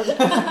failed.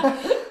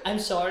 I'm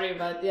sorry,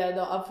 but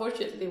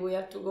unfortunately we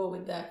have to go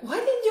with that. Why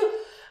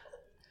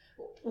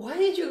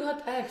did you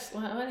got X?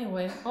 Well,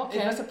 anyway, okay.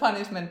 It was a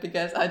punishment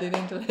because I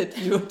didn't let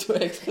you to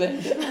explain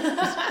it.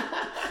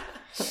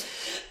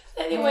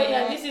 Anyway,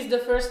 this is the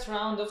first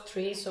round of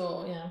 3,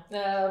 so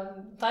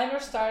timer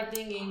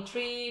starting in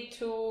 3,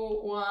 2,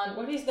 1.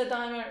 What is the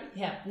timer?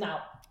 Yeah,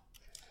 now.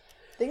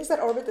 Things that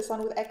orbit the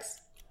sun with X.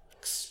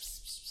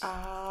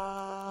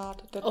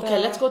 Okay,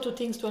 let's go to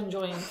things to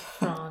enjoy in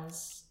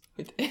France.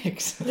 With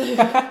X.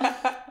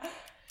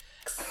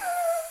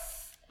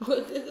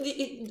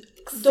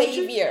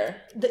 Xavier.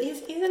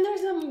 Isn't there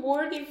some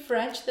word in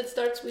French that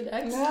starts with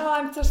X? No,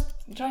 I'm just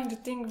trying to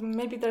think.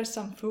 Maybe there's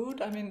some food.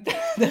 I mean,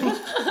 there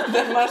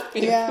must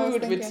be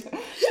food which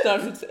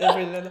starts with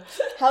every letter.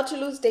 How to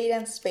lose data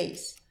in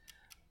space.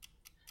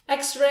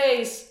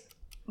 X-rays.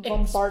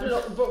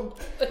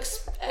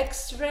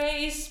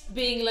 X-rays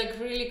being like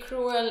really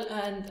cruel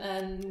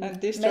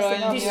and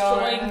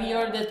destroying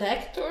your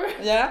detector.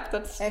 Yeah,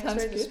 that's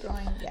X-ray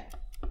destroying. Yeah.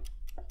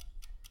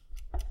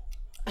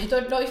 I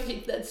don't know if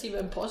that's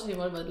even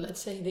possible, but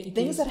let's say that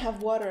things that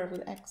have water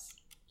with X.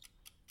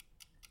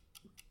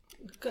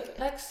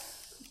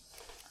 X.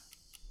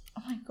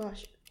 Oh my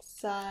gosh.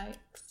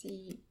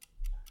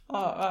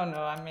 Oh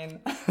no, I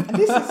mean...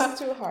 This is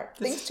too hard.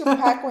 Things to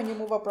pack when you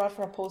move abroad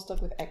for a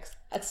postdoc with X.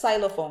 A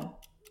xylophone.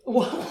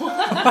 What?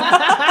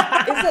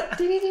 Is it...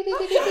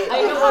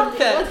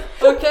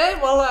 Okay,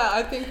 well,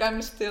 I think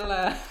I'm still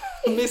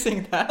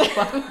missing that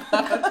one.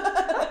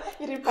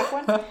 You didn't pack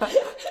one?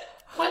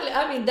 Well,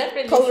 I mean,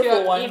 definitely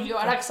if you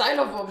are a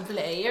xylophone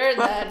player,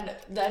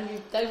 then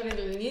you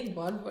definitely need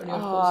one for your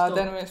postdoc.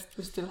 Then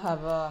we still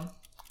have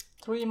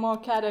 3 more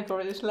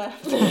categories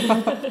left.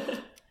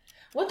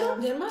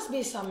 There must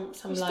be some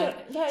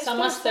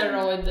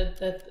asteroid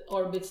that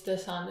orbits the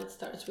sun that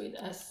starts with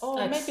S.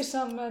 Maybe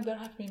some there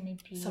have been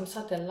maybe some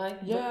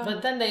satellite. Yeah,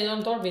 but then they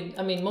don't orbit.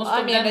 I mean, most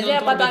of them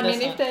don't orbit the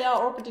sun. If they are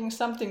orbiting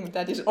something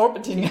that is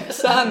orbiting the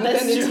sun,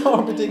 then it's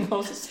orbiting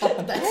also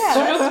sun. That's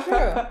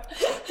true.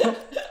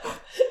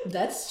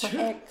 That's true.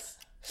 X.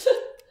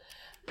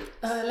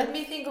 Let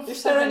me think of.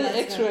 Is there any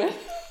X-ray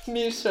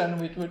mission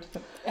which would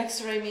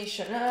X-ray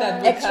mission?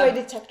 X-ray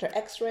detector.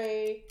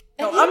 X-ray.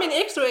 No, I mean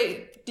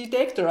X-ray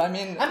detector. I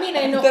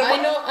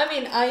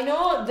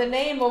know the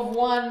name of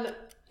one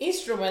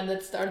instrument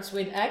that starts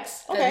with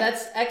X. Okay. And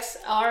that's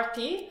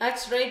XRT,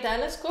 X-ray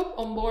telescope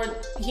on board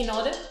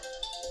Hinode.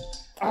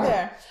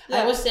 There.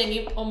 I was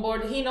saying on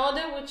board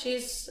Hinode, which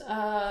is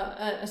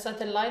a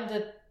satellite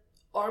that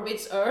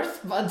orbits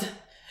Earth, but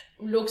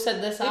looks at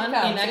the sun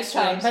in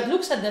X-ray. But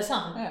looks at the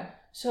sun. Yeah.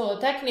 So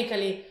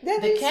technically,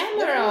 the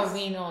camera of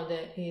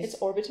Hinode is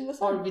orbiting the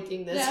sun.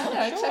 Orbiting the sun. sun.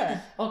 Yeah,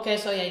 sure. Okay,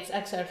 so it's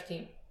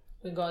XRT.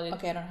 We got it.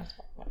 Okay, I don't have to.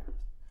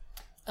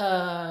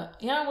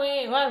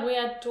 We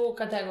had 2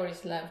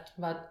 categories left,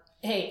 but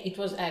hey, it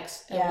was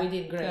X, and we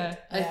did great. Yeah.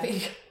 I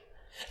think.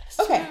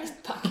 Okay.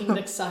 Packing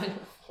the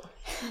xylophone.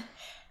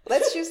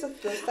 Let's choose the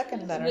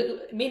second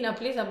letter. Minna,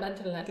 please a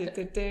better letter.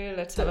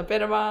 Let's have a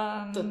better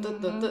one.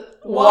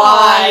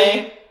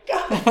 Y.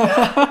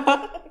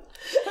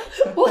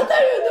 What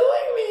are you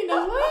doing, Minna?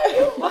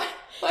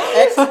 Why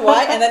X,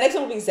 Y, and the next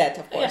one will be Z,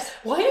 of course. Yeah.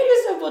 Why are you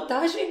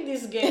sabotaging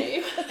this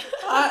game?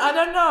 I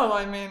don't know.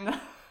 I mean,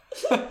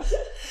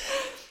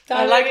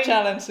 I like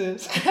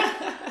challenges.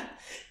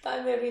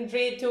 Timer in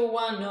 3, 2,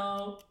 1,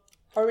 no.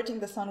 Orbiting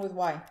the sun with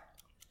Y.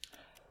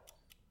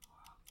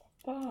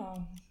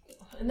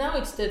 Now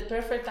it's the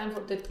perfect time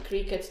for the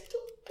crickets.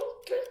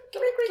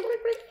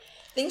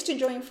 Things to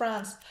enjoy in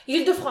France.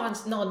 Ile de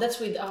France. No, that's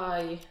with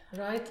I,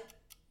 right?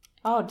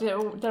 Oh,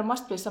 there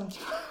must be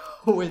something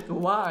with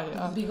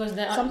Y. Because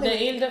the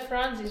Ile de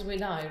France is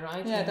with I,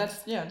 right? Yeah,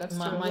 that's true.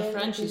 My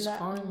French is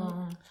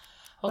horrible.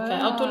 Okay,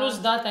 how to lose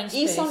data in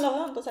space. Yves Saint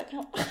Laurent, does that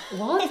count?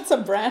 What? It's a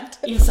brand.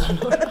 Yves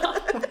Saint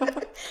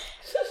Laurent.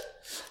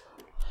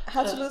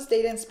 How to lose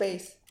data in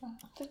space.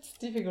 That's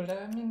difficult.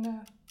 I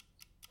mean,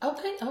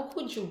 How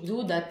could you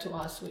do that to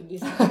us with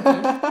this?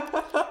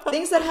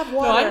 Things that have No,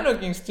 water. I'm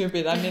looking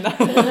stupid. I mean,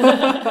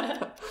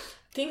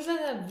 Things that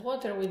have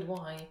water with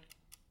Y.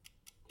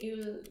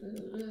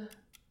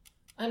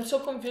 I'm so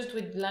confused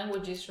with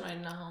languages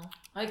right now.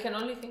 I can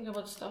only think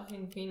about stuff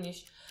in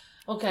Finnish.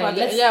 Okay, but,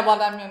 let's... yeah, but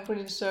I'm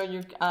pretty sure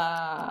you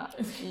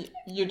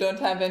don't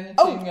have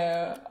anything.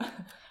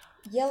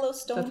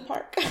 Yellowstone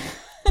Park.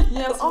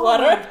 Yes,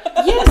 water.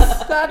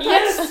 Yes,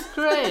 that's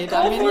great. Go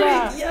I mean, for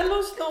yeah. it.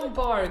 Yellowstone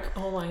Park.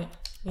 Oh my,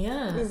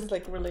 yeah. This is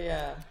like really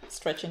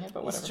stretching it, but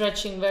It's whatever.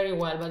 stretching very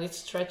well, but it's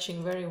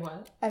stretching very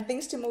well. And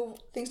things to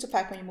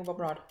pack when you move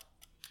abroad.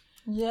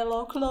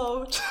 Yellow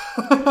clothes.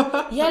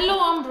 Yellow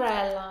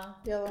umbrella.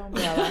 Yellow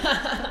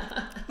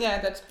umbrella. Yeah,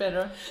 that's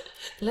better.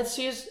 Let's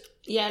use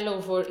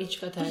yellow for each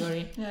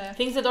category. Yeah.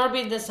 Things that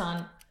orbit the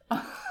sun.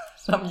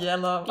 Some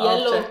yellow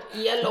object.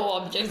 Yellow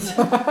objects.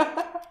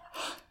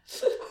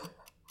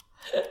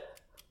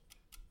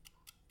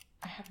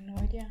 I have no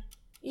idea.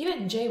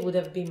 Even J would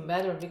have been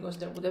better because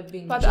there would have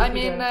been. But Jupiter. I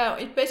mean,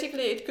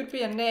 it could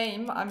be a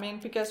name. I mean,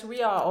 because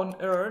we are on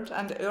Earth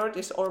and the Earth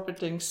is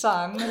orbiting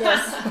Sun.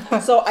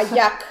 Yes. So a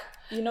yak.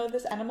 You know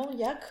this animal,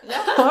 yak?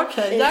 Yeah.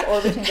 Okay. It's Yak.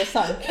 orbiting the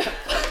sun.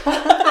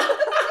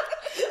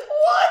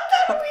 What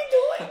are we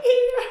doing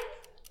here?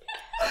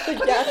 The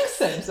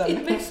yaks.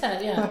 It makes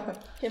sense, yeah.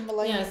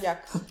 Himalayan Yes.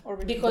 yaks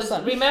orbiting Because the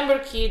sun. remember,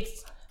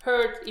 kids,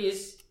 Earth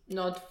is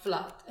not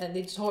flat and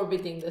it's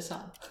orbiting the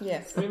sun.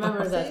 Yes.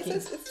 Remember that, See,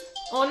 kids. it's-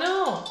 Oh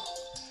no!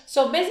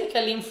 So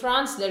basically, in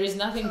France, there is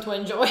nothing to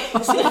enjoy.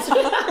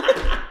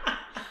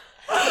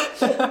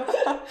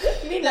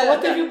 Minna,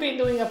 what have you been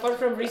doing apart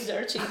from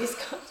researching this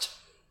country?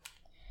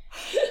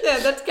 Yeah,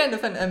 that's kind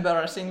of an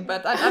embarrassing.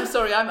 But I'm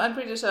sorry. I'm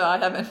pretty sure I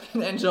haven't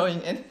been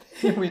enjoying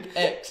anything with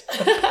X.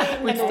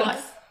 And why?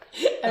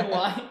 And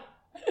why?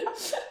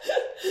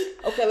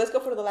 Okay, let's go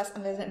for the last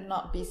and let it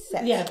not be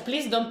set. Yeah,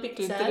 please don't pick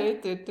sad.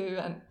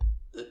 And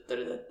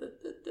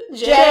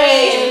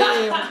J.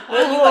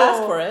 Well, you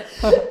asked for it.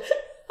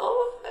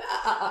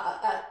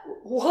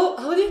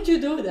 How did you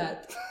do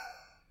that?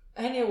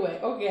 Anyway,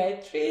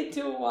 okay, 3,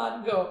 2,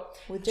 1, go.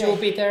 With J.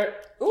 Jupiter.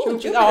 Ooh,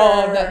 Jupiter.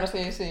 Oh, that was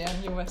easy,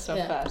 and you were so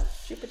Yeah.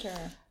 fast. Jupiter.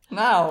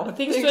 Now,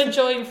 Things to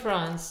enjoy in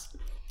France.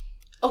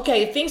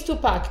 Okay, things to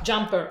pack.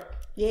 Jumper.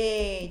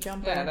 Yay,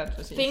 jumper. Yeah, that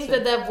was easy. Things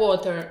that have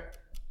water.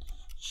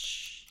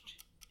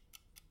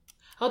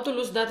 How to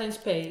lose data in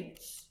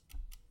space.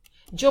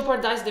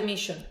 Jeopardize the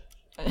mission.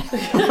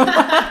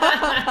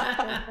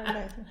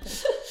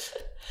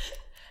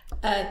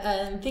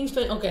 And things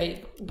to...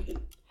 Okay.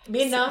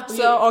 Minna,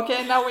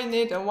 Okay, now we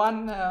need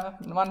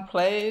one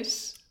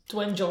place. to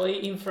enjoy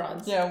in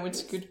France. Yeah,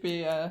 which could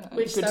be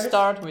Which could starts?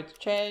 start with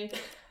J.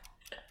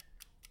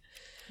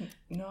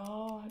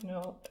 No.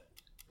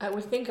 I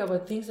will think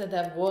about things that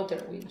have water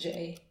with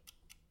J.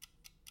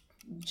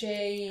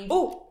 J.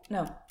 Oh,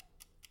 no.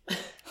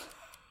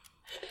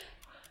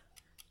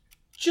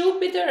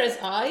 Jupiter has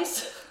eyes.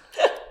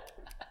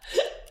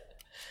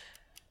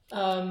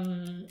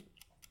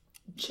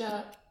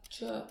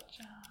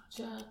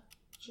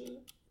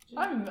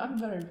 I'm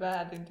very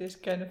bad in this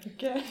kind of a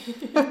game.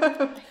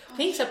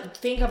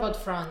 Think about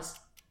France.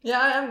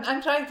 Yeah,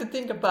 I'm trying to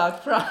think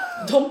about France.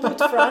 Don't put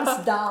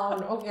France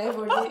down, okay,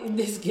 in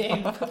this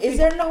game. Is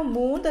there no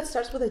moon that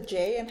starts with a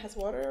J and has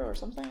water or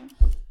something?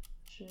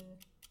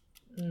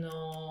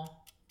 No.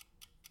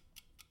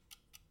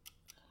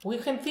 We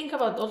can think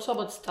also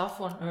about stuff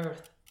on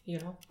Earth, you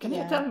know. Can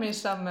Yeah. you tell me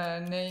some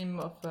name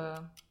of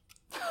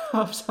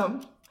of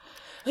some?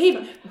 Hey,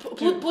 put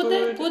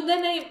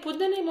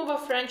the name of a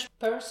French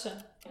person,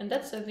 and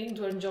that's a thing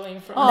to enjoy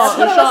in France. Oh,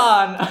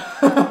 Jean.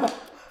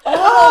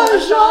 Oh,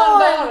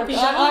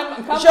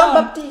 Come Jean on.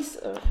 Baptiste.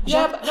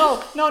 Yeah, but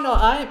no.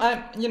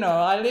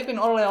 I live in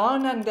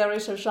Orléans, and there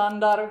is a Jeanne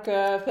d'Arc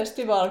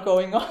festival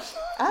going on.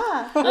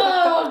 Ah.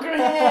 Oh,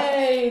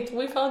 great!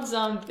 We found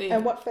something.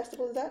 And what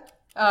festival is that?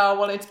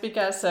 Well, it's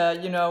because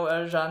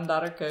Jeanne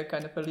d'Arc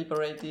kind of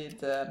liberated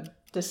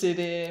the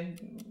city.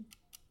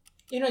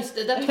 You know, it's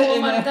that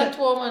woman. That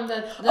woman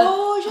that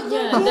Oh, Jean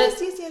yeah, d'Arc. that-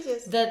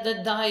 Yes.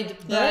 that died.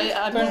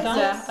 Yeah, burnt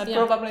out. I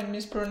Yeah. probably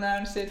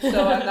mispronounced it, so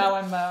now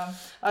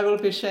I will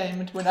be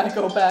shamed when I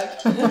go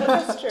back.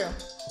 That's true.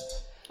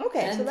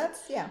 Okay, so And-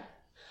 that's, yeah.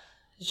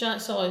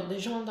 So the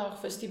Jean d'Arc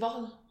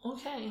Festival.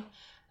 Okay,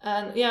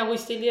 and yeah, we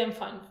still didn't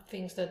find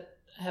things that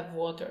have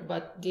water,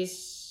 but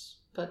this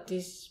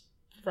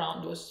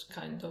round was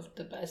kind of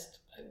the best,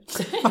 I would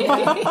say.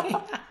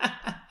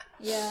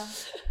 Yeah.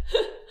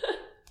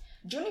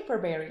 Juniper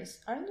berries.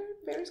 Aren't there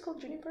berries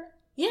called juniper?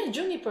 Yeah,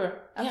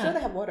 juniper. I'm yeah. sure they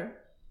have water.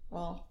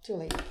 Well, too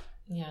late.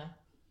 Yeah.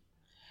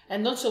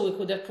 And also we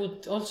could have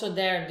put also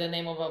there the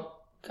name of a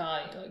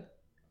guy, like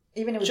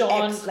Even with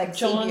John- X, like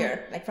John-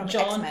 Xavier, like from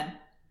John- X-Men.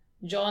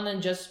 John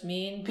and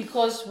Jasmine,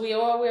 because we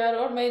are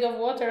all made of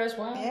water as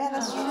well. Yeah,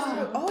 that's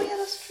true. Oh, yeah,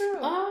 that's true.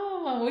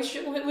 Oh,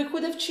 we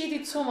could have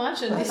cheated so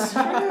much in this,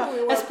 True,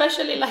 we were-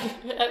 especially like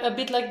a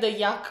bit like the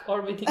yak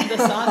orbiting the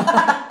sun.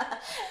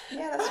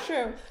 Yeah, that's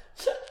true.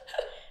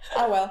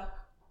 Oh, well.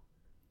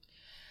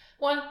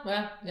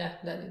 Well, yeah,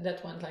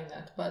 that went like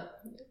that.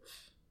 But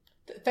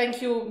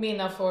Thank you,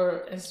 Minna,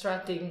 for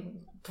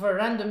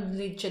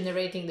randomly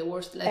generating the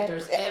worst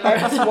letters ever.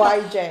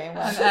 XYJ.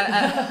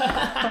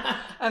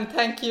 And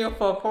thank you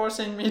for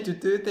forcing me to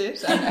do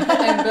this and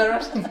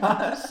embarrassing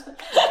us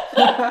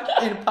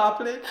in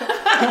public.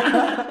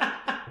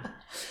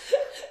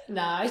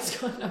 Nah, it's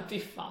gonna be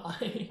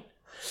fine.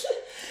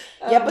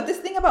 Yeah, but this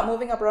thing about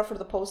moving abroad for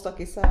the postdoc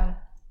is, I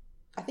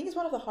think it's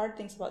one of the hard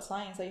things about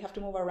science, that you have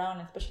to move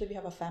around, especially if you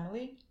have a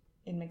family.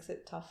 It makes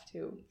it tough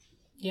to,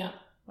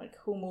 like,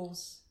 who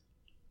moves?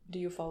 Do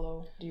you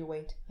follow? Do you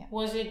wait? Yeah.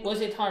 Was it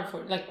hard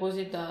was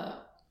it a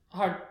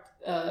hard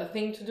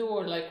thing to do,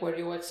 or like were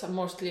you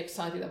mostly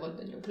excited about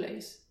the new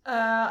place?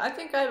 I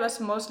think I was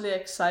mostly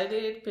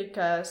excited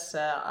because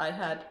I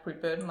had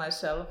prepared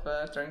myself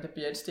during the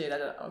PhD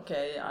that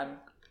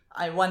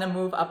I want to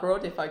move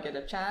abroad if I get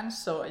a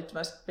chance. So it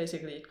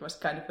was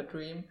kind of a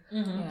dream.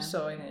 Mm-hmm. Yeah.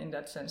 So in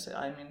that sense,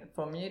 I mean,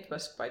 for me it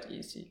was quite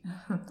easy.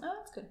 Oh,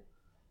 that's good.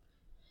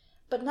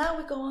 But now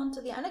we go on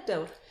to the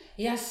anecdote.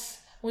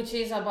 Yes, which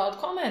is about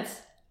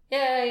comets.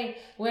 Yay!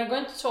 We're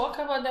going to talk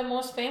about the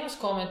most famous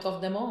comet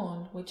of them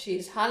all, which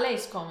is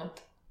Halley's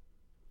comet,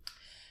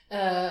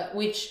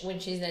 which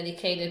is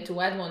dedicated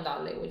to Edmond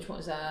Halley,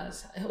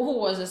 who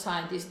was a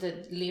scientist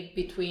that lived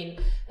between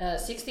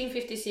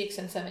 1656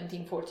 and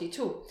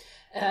 1742.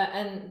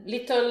 And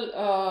little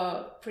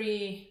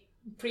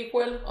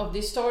prequel of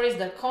this story is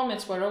that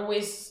comets were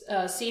always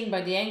seen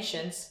by the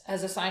ancients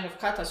as a sign of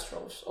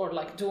catastrophes or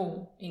like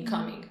doom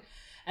incoming.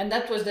 And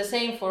that was the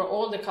same for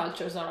all the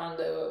cultures around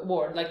the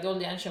world, like all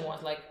the ancient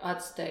ones, like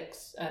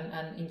Aztecs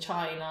and in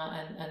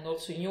China and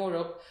also in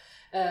Europe.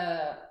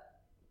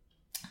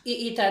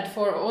 It had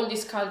for all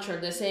this culture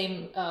the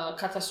same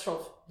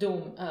catastrophe,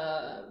 doom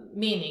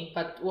meaning,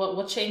 but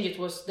what changed it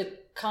was the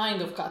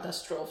kind of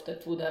catastrophe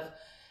that would have,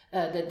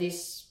 that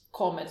these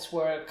comets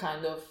were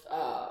kind of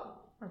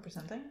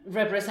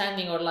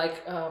representing or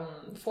like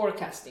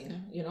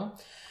forecasting, you know.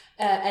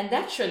 And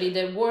actually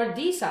the word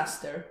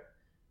disaster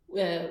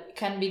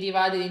can be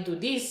divided into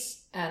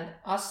dis and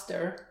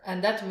aster,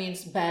 and that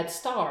means bad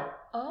star.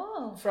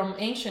 From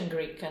ancient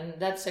Greek, and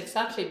that's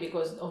exactly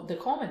because of the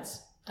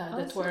comets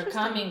that were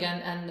coming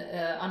and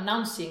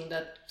announcing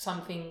that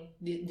something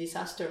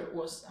disaster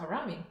was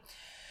arriving.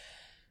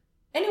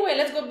 Anyway,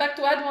 let's go back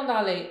to Edmond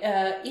Halley.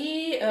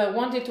 He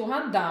wanted to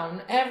hunt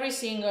down every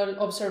single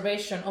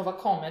observation of a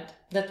comet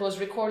that was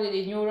recorded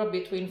in Europe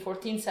between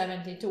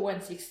 1472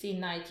 and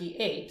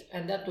 1698.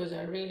 And that was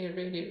a really,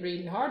 really,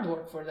 really hard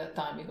work for that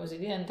time because he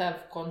didn't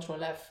have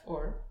Control F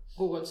or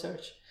Google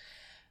search.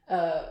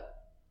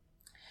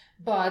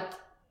 But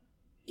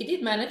he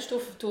did manage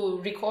to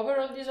recover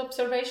all these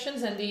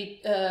observations, and he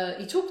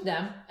took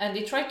them and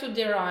he tried to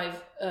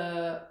derive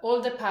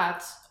all the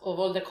paths of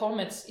all the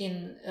comets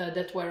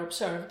that were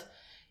observed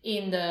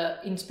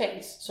in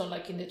space, so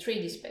like in the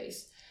 3D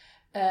space.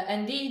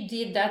 And he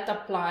did that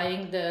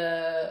applying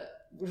the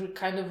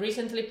kind of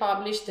recently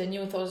published the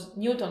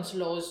Newton's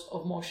laws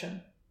of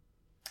motion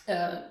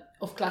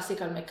of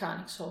classical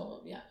mechanics.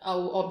 So yeah,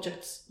 how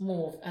objects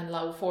move and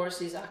how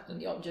forces act on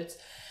the objects.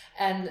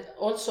 And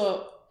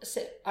also,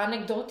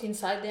 anecdote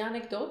inside the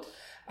anecdote,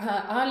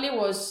 Halley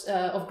was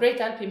of great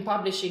help in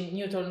publishing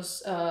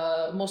Newton's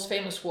most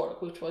famous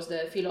work, which was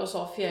the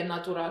Philosophiae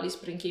Naturalis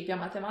Principia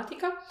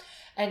Mathematica,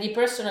 and he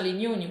personally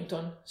knew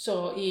Newton,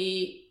 so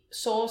he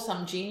saw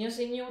some genius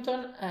in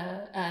Newton,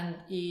 and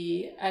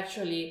he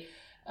actually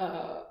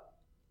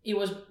he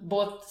was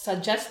both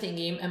suggesting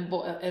him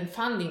and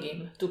funding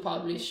him to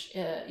publish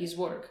his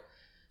work.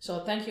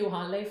 So thank you,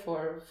 Halley,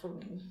 for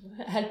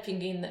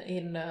helping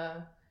in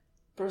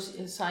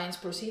science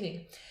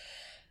proceeding.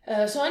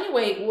 So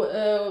anyway,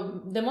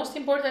 the most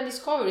important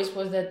discoveries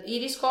was that he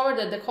discovered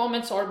that the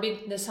comets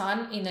orbit the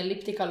sun in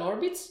elliptical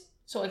orbits,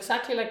 so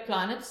exactly like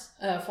planets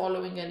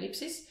following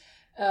ellipses.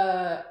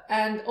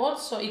 And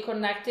also he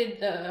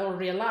connected or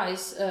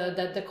realized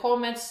that the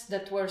comets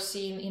that were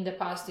seen in the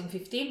past in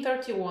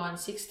 1531,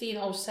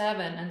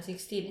 1607 and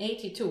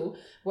 1682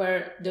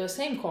 were the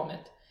same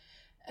comet.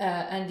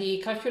 And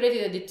he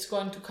calculated that it's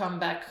going to come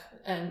back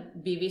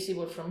and be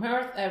visible from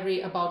Earth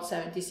every about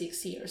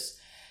 76 years.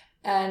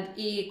 And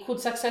he could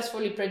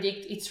successfully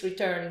predict its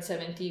return in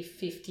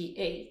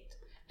 1758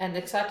 and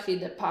exactly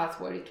the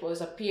path where it was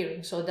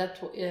appearing, so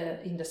that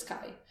in the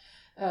sky.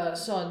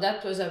 So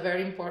that was a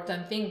very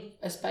important thing,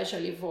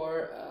 especially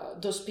for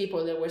those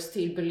people that were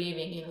still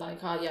believing in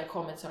like,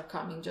 comets are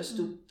coming just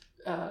to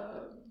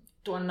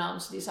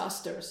announce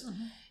disasters.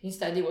 Mm-hmm.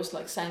 Instead, it was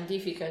like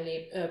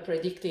scientifically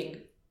predicting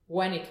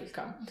when it will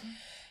come. Mm-hmm.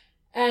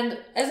 And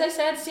as I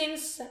said,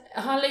 since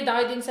Halley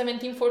died in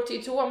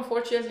 1742,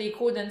 unfortunately he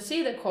couldn't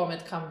see the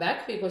comet come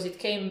back because it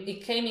came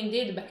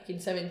indeed back in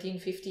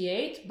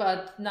 1758,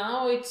 but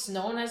now it's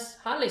known as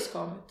Halley's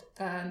comet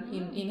and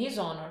in his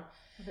honor.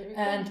 Very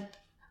and cool.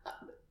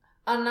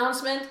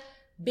 Announcement,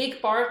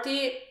 big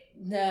party,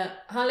 the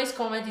Halley's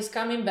comet is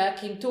coming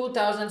back in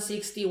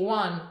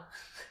 2061.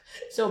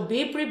 So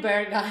be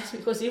prepared, guys,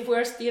 because if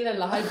we're still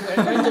alive,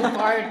 we're going to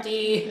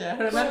party. Yeah,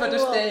 remember to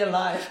stay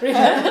alive.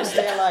 Remember to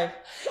stay alive.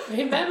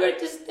 Remember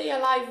to stay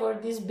alive for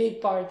this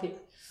big party.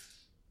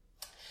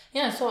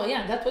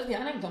 That was the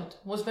anecdote.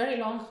 It was very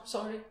long,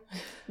 sorry.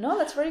 No,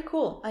 that's very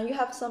cool. And you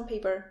have some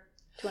paper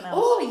to announce.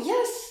 Oh,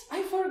 yes,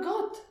 I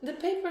forgot the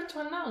paper to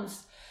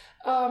announce.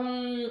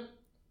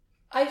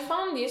 I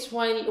found this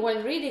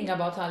while reading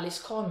about Halley's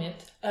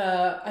Comet.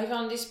 I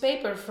found this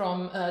paper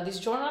from this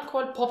journal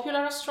called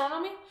Popular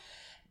Astronomy,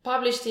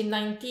 published in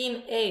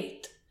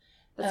 1908.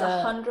 That's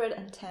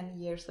 110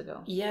 years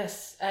ago.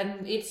 Yes,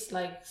 and it's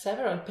like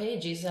several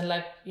pages, and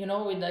like, you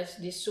know, with like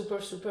these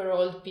super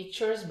old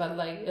pictures, but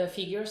like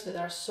figures that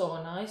are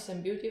so nice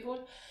and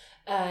beautiful.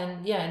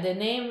 And yeah, the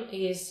name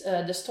is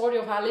The Story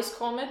of Halley's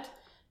Comet,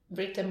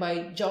 written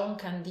by John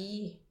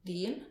Candy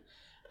Dean.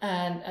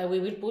 And we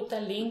will put a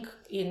link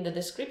in the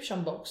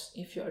description box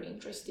if you're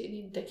interested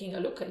in taking a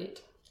look at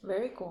it.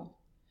 Very cool.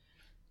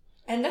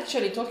 And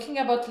actually, talking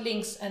about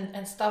links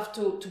and stuff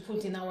to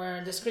put in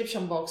our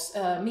description box,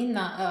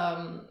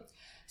 Minna,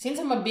 since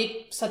I'm a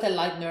big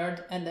satellite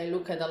nerd and I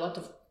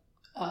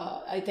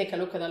take a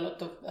look at a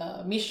lot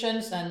of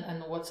missions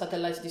and what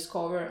satellites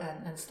discover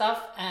and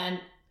stuff, and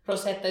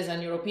Rosetta is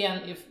an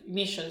European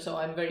mission, so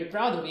I'm very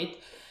proud of it.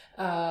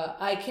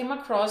 I came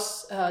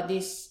across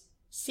this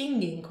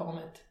singing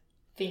comet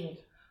thing.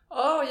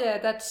 Oh yeah,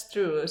 that's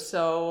true.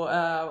 So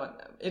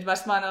it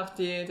was one of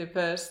the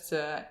first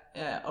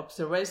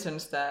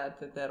observations that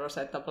the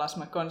Rosetta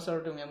Plasma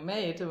Consortium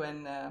made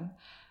when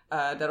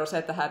the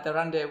Rosetta had a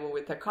rendezvous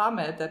with the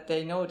comet, that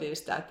they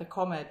noticed that the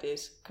comet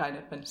is kind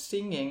of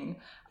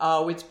singing,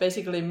 which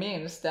basically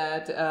means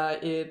that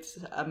its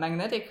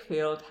magnetic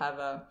field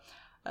have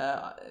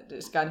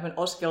this kind of an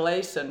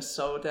oscillation.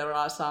 So there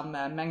are some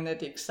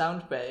magnetic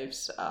sound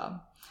waves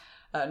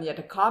near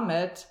the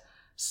comet.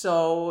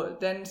 So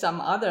then some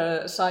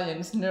other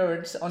science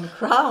nerds on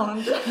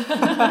ground,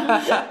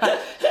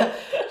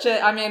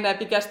 I mean,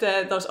 because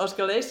those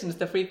oscillations,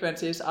 the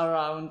frequencies are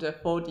around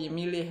 40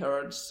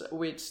 millihertz,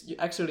 which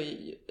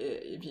actually,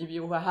 if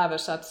you have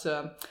such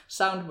a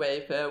sound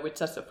wave with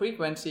such a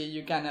frequency,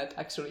 you cannot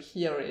actually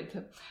hear it.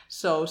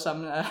 So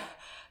some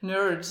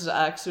nerds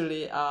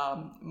actually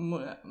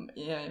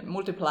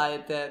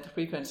multiplied the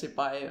frequency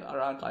by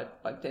around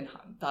by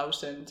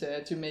 10,000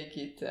 to make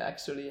it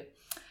actually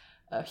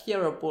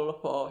hearable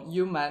for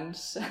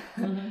humans,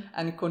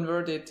 and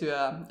convert it to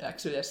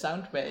actually a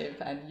sound wave,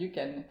 and you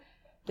can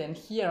then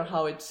hear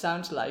how it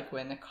sounds like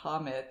when a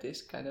comet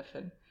is kind of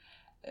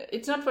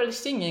it's not really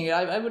singing.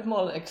 I would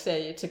more like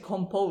say it's a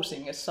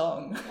composing a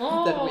song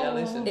that we are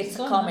listening. It's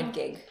a comet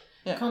gig.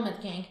 Yeah. Comet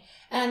gig.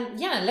 And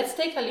yeah, let's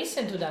take a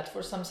listen to that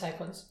for some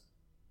seconds.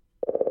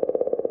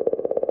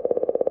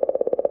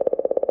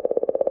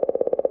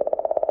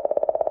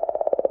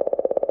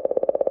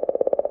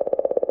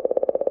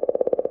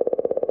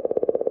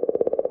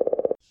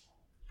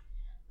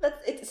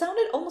 It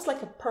sounded almost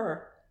like a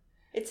purr.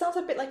 It sounds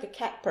a bit like a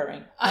cat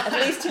purring, at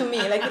least to me.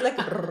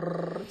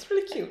 It's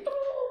really cute.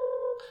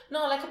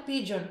 No, like a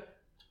pigeon.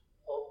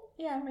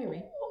 Yeah,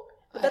 maybe.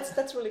 But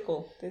that's really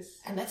cool.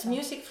 And that's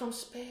music from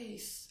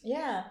space.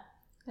 Yeah.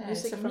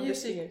 Music from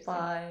music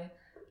by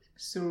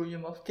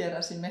Surjumov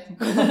Gerasimenko.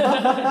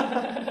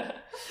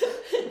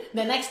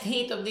 The next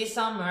hit of this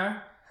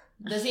summer,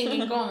 the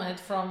singing comet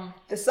from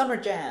the summer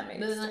jam.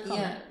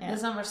 The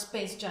summer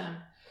space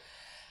jam.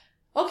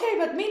 Okay,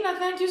 but Minna,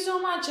 thank you so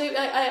much.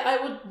 I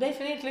would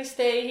definitely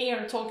stay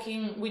here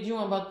talking with you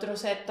about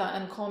Rosetta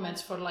and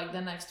comets for like the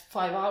next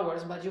 5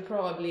 hours, but you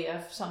probably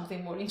have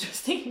something more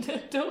interesting to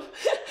do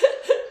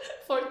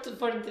for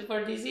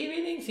this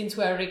evening, since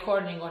we are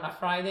recording on a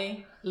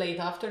Friday, late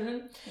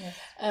afternoon. Yes.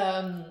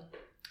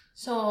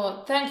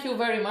 So thank you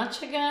very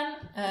much again,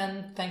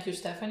 and thank you,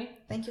 Stephanie.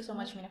 Thank you so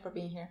much, Minna, for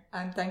being here.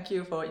 And thank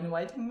you for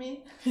inviting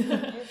me.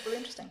 It's really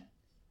interesting.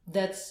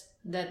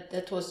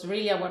 That was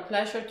really our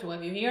pleasure to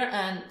have you here,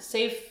 and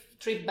safe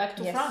trip back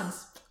to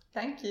France.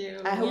 Thank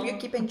you. I hope you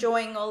keep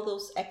enjoying all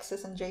those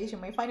X's and J's you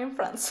may find in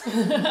France.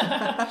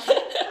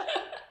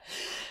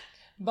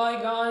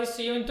 Bye guys,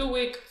 see you in 2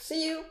 weeks.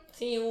 See you.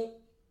 See you.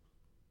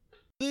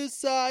 The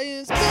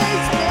Science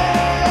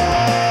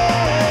Basement!